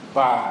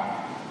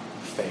by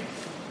faith.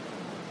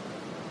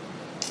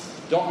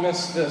 Don't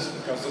miss this,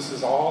 because this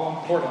is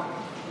all important.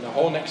 And the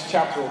whole next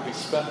chapter will be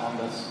spent on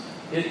this.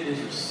 It is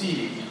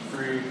received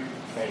through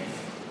faith.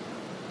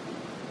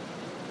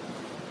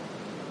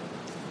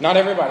 Not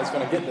everybody's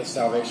going to get this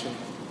salvation.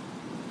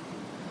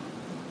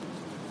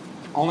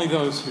 Only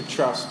those who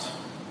trust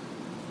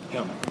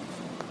Him.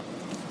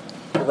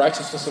 The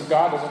righteousness of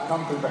God doesn't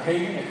come through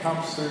behaving, it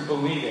comes through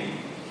believing.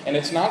 And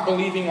it's not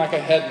believing like a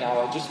head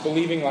knowledge, it's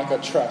believing like a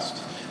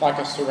trust, like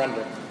a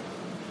surrender.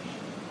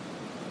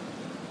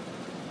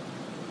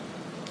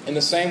 In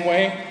the same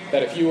way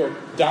that if you were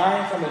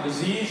dying from a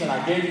disease and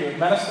I gave you a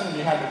medicine and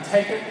you had to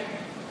take it,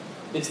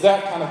 it's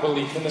that kind of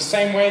belief. In the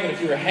same way that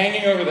if you were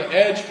hanging over the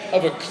edge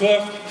of a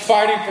cliff,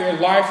 fighting for your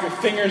life, your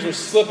fingers were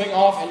slipping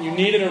off and you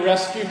needed a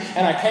rescue,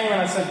 and I came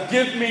and I said,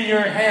 give me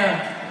your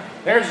hand.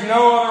 There's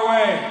no other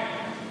way.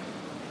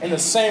 In the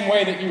same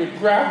way that you would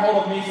grab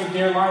hold of me for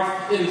dear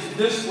life, it is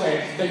this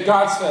way that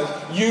God says,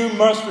 you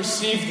must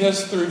receive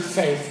this through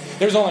faith.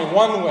 There's only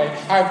one way.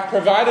 I've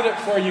provided it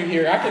for you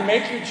here. I can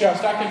make you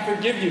just. I can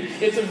forgive you.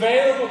 It's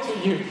available to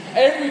you.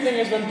 Everything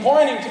has been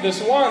pointing to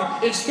this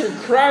one. It's through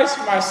Christ,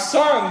 my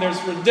Son.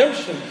 There's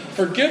redemption,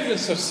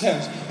 forgiveness of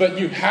sins. But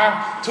you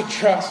have to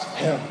trust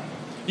Him.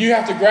 You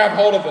have to grab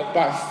hold of it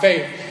by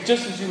faith.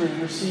 Just as you would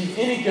receive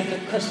any gift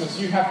at Christmas,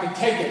 you have to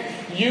take it,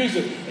 use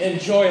it,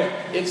 enjoy it.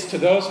 It's to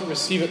those who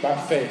receive it by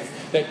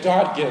faith that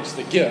God gives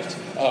the gift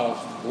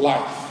of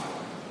life.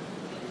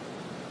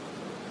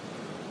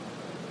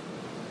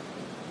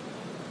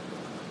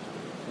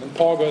 And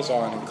Paul goes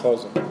on in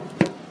closing.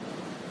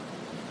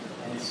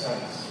 And he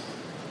says,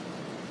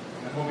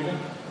 and then we'll be done.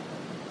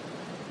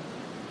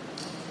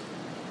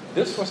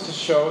 This was to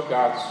show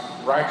God's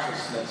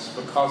righteousness,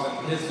 because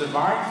in His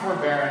divine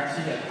forbearance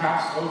He had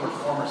passed over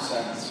former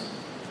sins.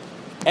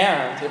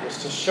 And it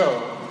was to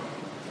show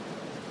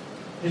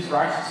His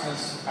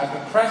righteousness at the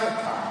present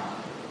time,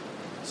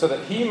 so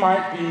that He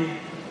might be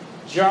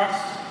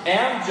just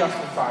and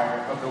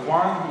justifier of the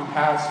one who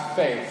has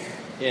faith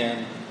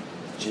in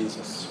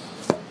Jesus.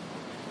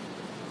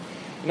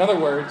 In other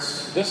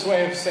words, this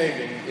way of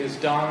saving is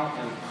done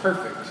in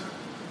perfect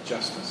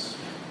justice.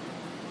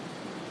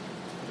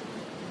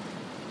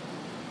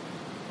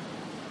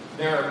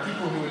 There are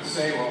people who would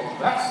say, well,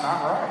 that's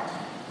not right.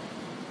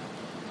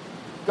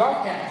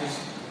 God can't just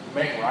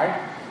make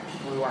right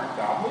people who aren't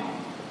godly.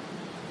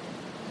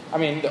 I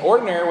mean, the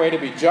ordinary way to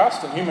be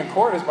just in human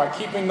court is by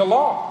keeping the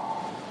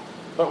law.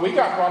 But we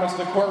got brought into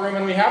the courtroom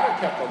and we haven't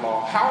kept the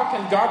law. How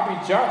can God be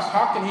just?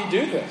 How can He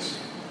do this?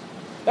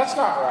 That's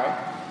not right.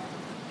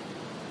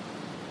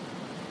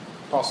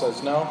 Paul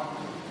says, no,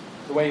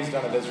 the way He's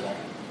done it is right.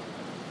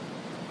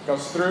 It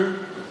goes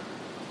through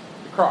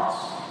the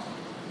cross.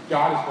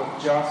 God is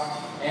both just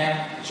and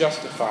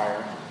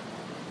justifier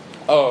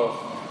of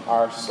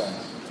our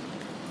sins.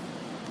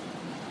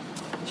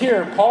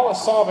 Here, Paul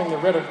is solving the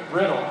riddle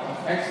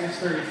of Exodus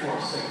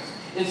 34:6.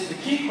 It's the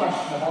key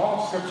question of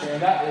all of Scripture,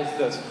 and that is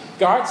this.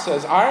 God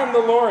says, I am the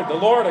Lord,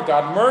 a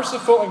God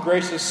merciful and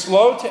gracious,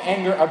 slow to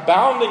anger,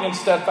 abounding in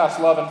steadfast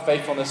love and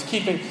faithfulness,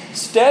 keeping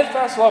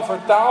steadfast love for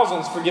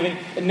thousands, forgiving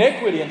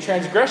iniquity and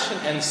transgression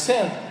and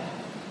sin.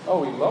 Oh,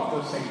 we love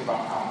those things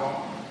about God, don't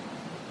we?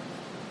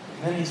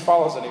 And then He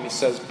follows it and He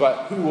says,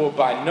 but who will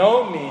by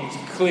no means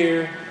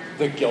clear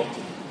the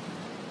guilty,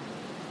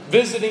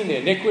 visiting the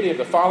iniquity of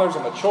the fathers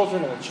on the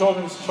children and the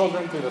children's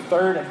children through the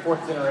third and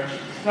fourth generation.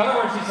 In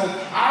other words, He says,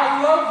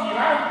 I love you.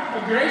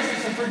 I'm a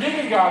gracious and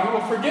forgiving God who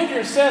will forgive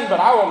your sin,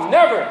 but I will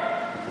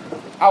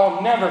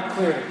never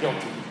clear the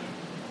guilty.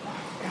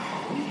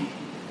 Golly,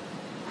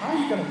 how are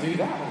you going to do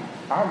that?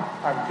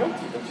 I'm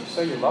guilty, but you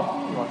say you love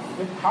me, you want to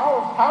forgive me.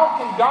 How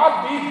can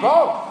God be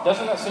both?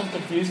 Doesn't that seem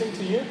confusing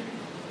to you?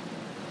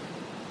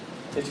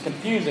 It's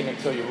confusing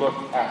until you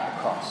look at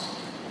the cross.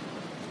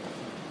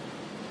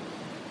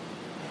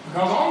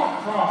 Because on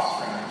the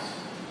cross, friends,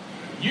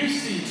 you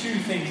see two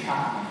things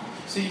happening.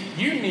 See,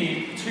 you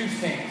need two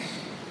things.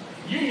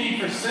 You need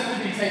for sin to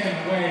be taken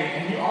away,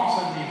 and you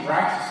also need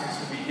righteousness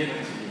to be given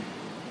to you.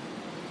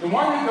 The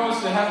one who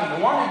goes to heaven,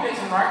 the one who gets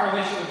in right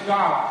relationship with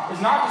God,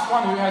 is not just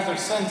one who has their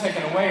sin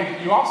taken away,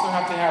 but you also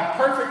have to have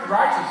perfect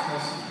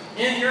righteousness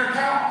in your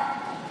account.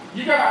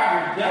 You've got to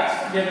have your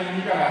debts forgiven, and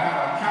you've got to have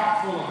an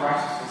account full of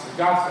righteousness. And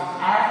God says,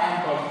 I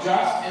am both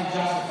just and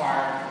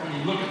justifier when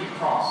you look at the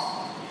cross.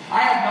 I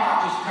have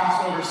not just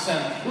passed over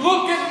sin.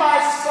 Look at my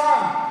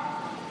Son.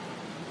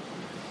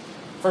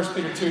 1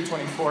 Peter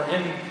 2:24,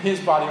 in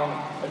His body on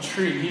a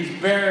tree, He's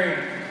bearing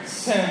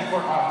sin for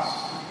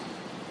us.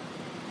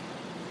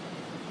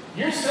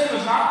 Your sin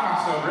was not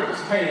passed over, it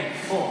was paid in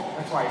full.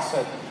 That's why he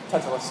said,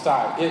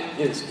 Tetelestai, it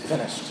is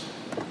finished.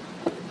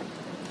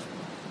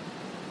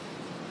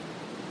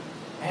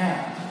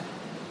 And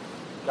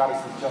God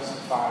is the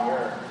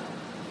justifier.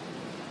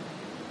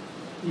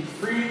 He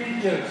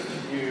freely gives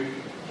to you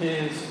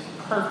his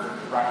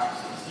perfect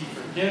righteousness. He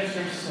forgives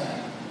your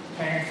sin,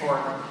 paying for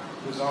it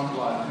with his own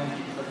blood, and then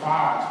he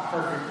provides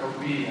perfect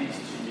obedience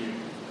to you.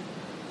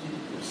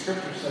 The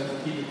scripture says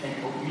that he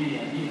became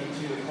obedient even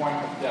to the point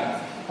of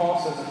death. Paul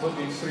says in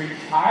Philippians 3,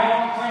 I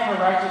don't claim a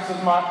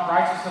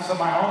righteousness of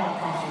my own that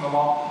comes from the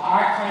law.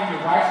 I claim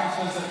the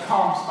righteousness that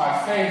comes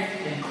by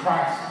faith in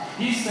Christ.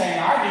 He's saying,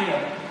 I need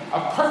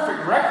a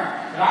perfect record,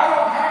 and I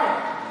don't have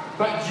it,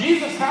 but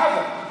Jesus has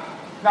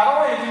it.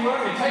 Not only is he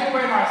willing to take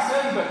away my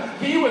sin, but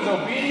he was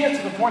obedient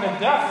to the point of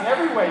death. In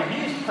every way,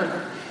 he is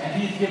perfect, and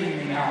he's giving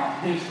me now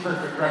his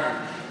perfect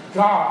record.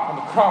 God on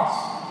the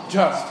cross,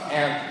 just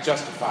and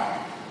justified.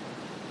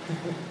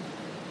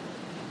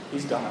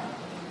 He's done it.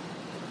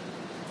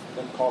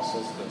 Then Paul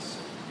says this.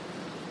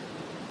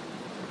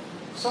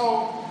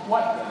 So,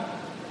 what then?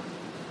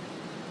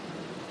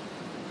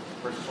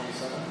 Verse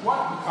 27.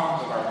 What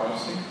becomes of our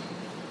boasting?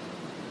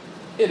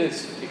 It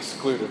is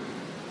excluded.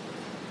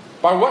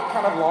 By what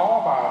kind of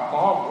law? By a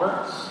law of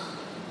works?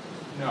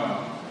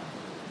 No.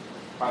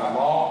 By the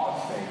law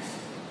of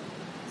faith.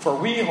 For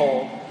we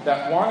hold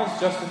that one is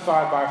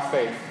justified by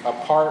faith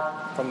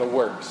apart from the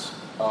works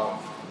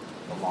of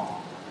the law.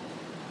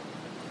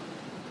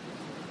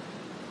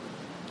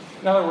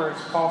 In other words,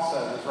 Paul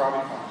says, as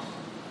Robbie comes,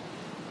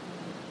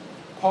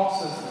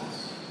 Paul says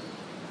this.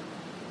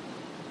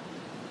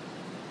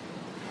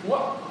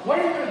 What are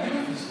you going to do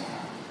with this now?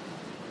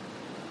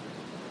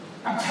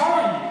 I'm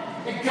telling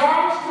you, if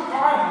God has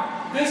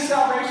provided this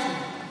salvation,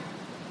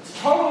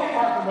 it's totally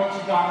apart from what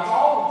you've done. It's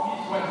all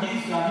what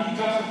he's done. He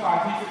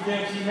justifies, he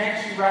forgives, he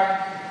makes you right.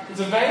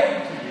 It's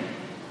available to you.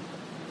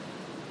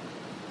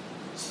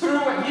 It's through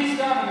what he's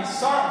done in his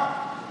Son.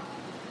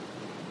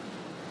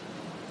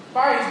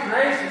 By his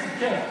grace, it's a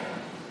gift.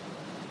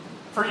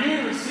 For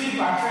you to receive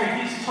by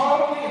faith, he's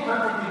totally and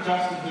perfectly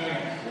just in doing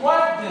it.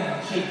 What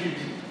then should you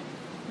do?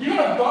 You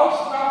going to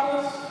boast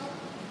about this?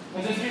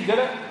 As if you did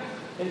it?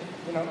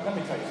 Let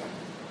me tell you something.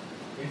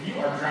 If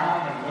you are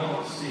drowning in the middle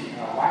of the sea and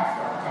a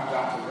lifeguard comes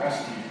out to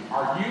rescue you,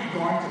 are you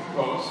going to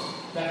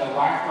boast that the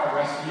lifeguard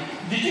rescued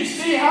you? Did you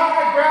see how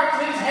I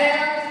grabbed his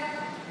hand?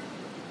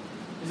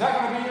 Is that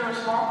going to be your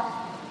response?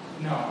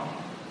 No.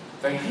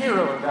 The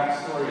hero of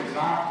that story is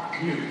not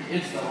you.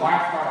 It's the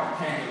lifeguard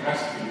who came to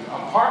rescue you.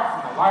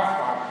 Apart from the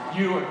lifeguard,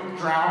 you are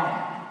drowning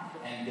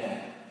and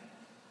dead.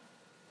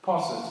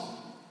 Paul says,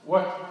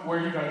 where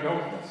are you going to go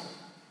with this?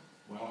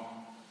 Well,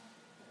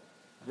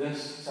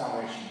 this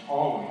salvation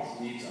always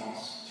leads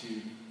us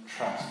to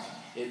trust.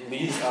 It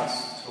leads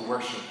us to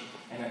worship.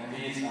 And it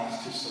leads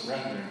us to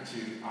surrender to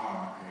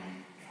our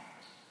great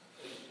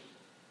God.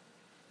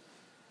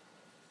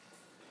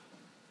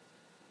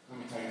 Let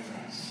me tell you,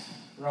 friends.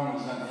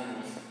 Romans then end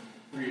with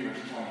 3 verse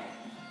 20.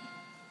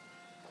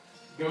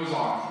 It goes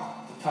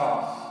on to tell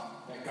us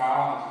that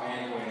God has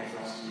made a way for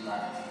us to be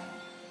right with him.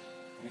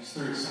 And it's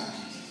through his Son,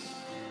 Jesus.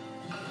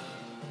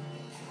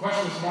 The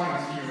question this morning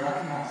is, do you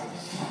recognize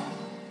this?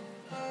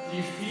 Do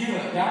you feel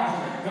it down to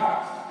your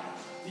gut?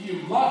 Do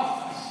you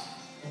love this?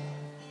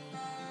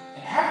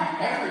 And have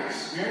you ever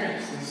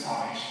experienced this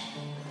salvation?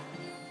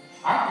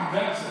 I'm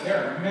convinced that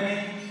there are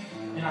many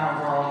in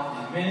our world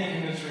and many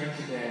in this room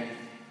today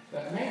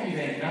that maybe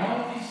they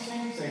know these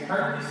things, they've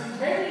heard these things,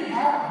 maybe you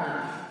haven't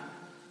heard them.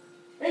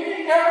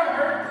 Maybe you never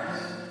heard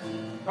this.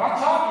 But I'm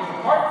telling you,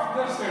 apart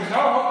from this, there's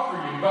no hope for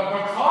you. But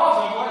because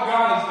of what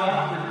God has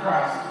done through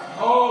Christ,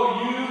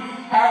 you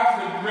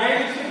have the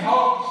greatest of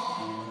hopes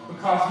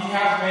because he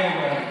has made a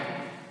way.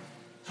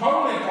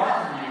 Totally apart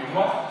from you,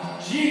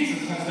 what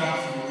Jesus has done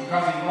for you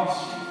because he loves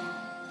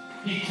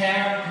you. He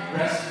can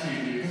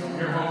rescue you from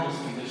your hopeless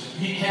condition.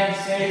 He can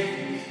save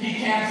you. He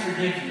can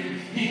forgive you.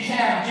 He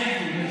can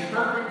give you his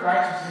perfect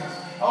righteousness.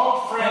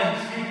 Oh, friends,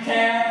 you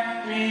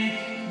can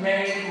be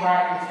made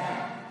right with him.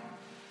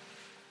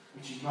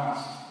 But you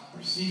must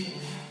receive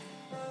it.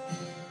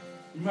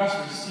 You must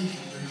receive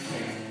it through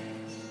faith.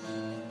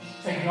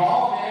 Taking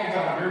all the eggs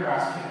out of your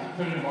basket and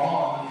putting them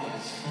all in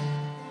his.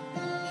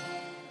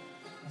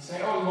 And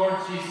say, oh, Lord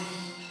Jesus,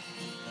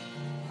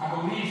 I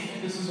believe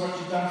that this is what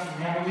you've done for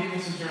me. I believe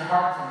this is your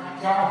heart for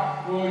me.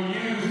 God, will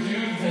you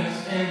do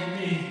this in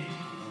me?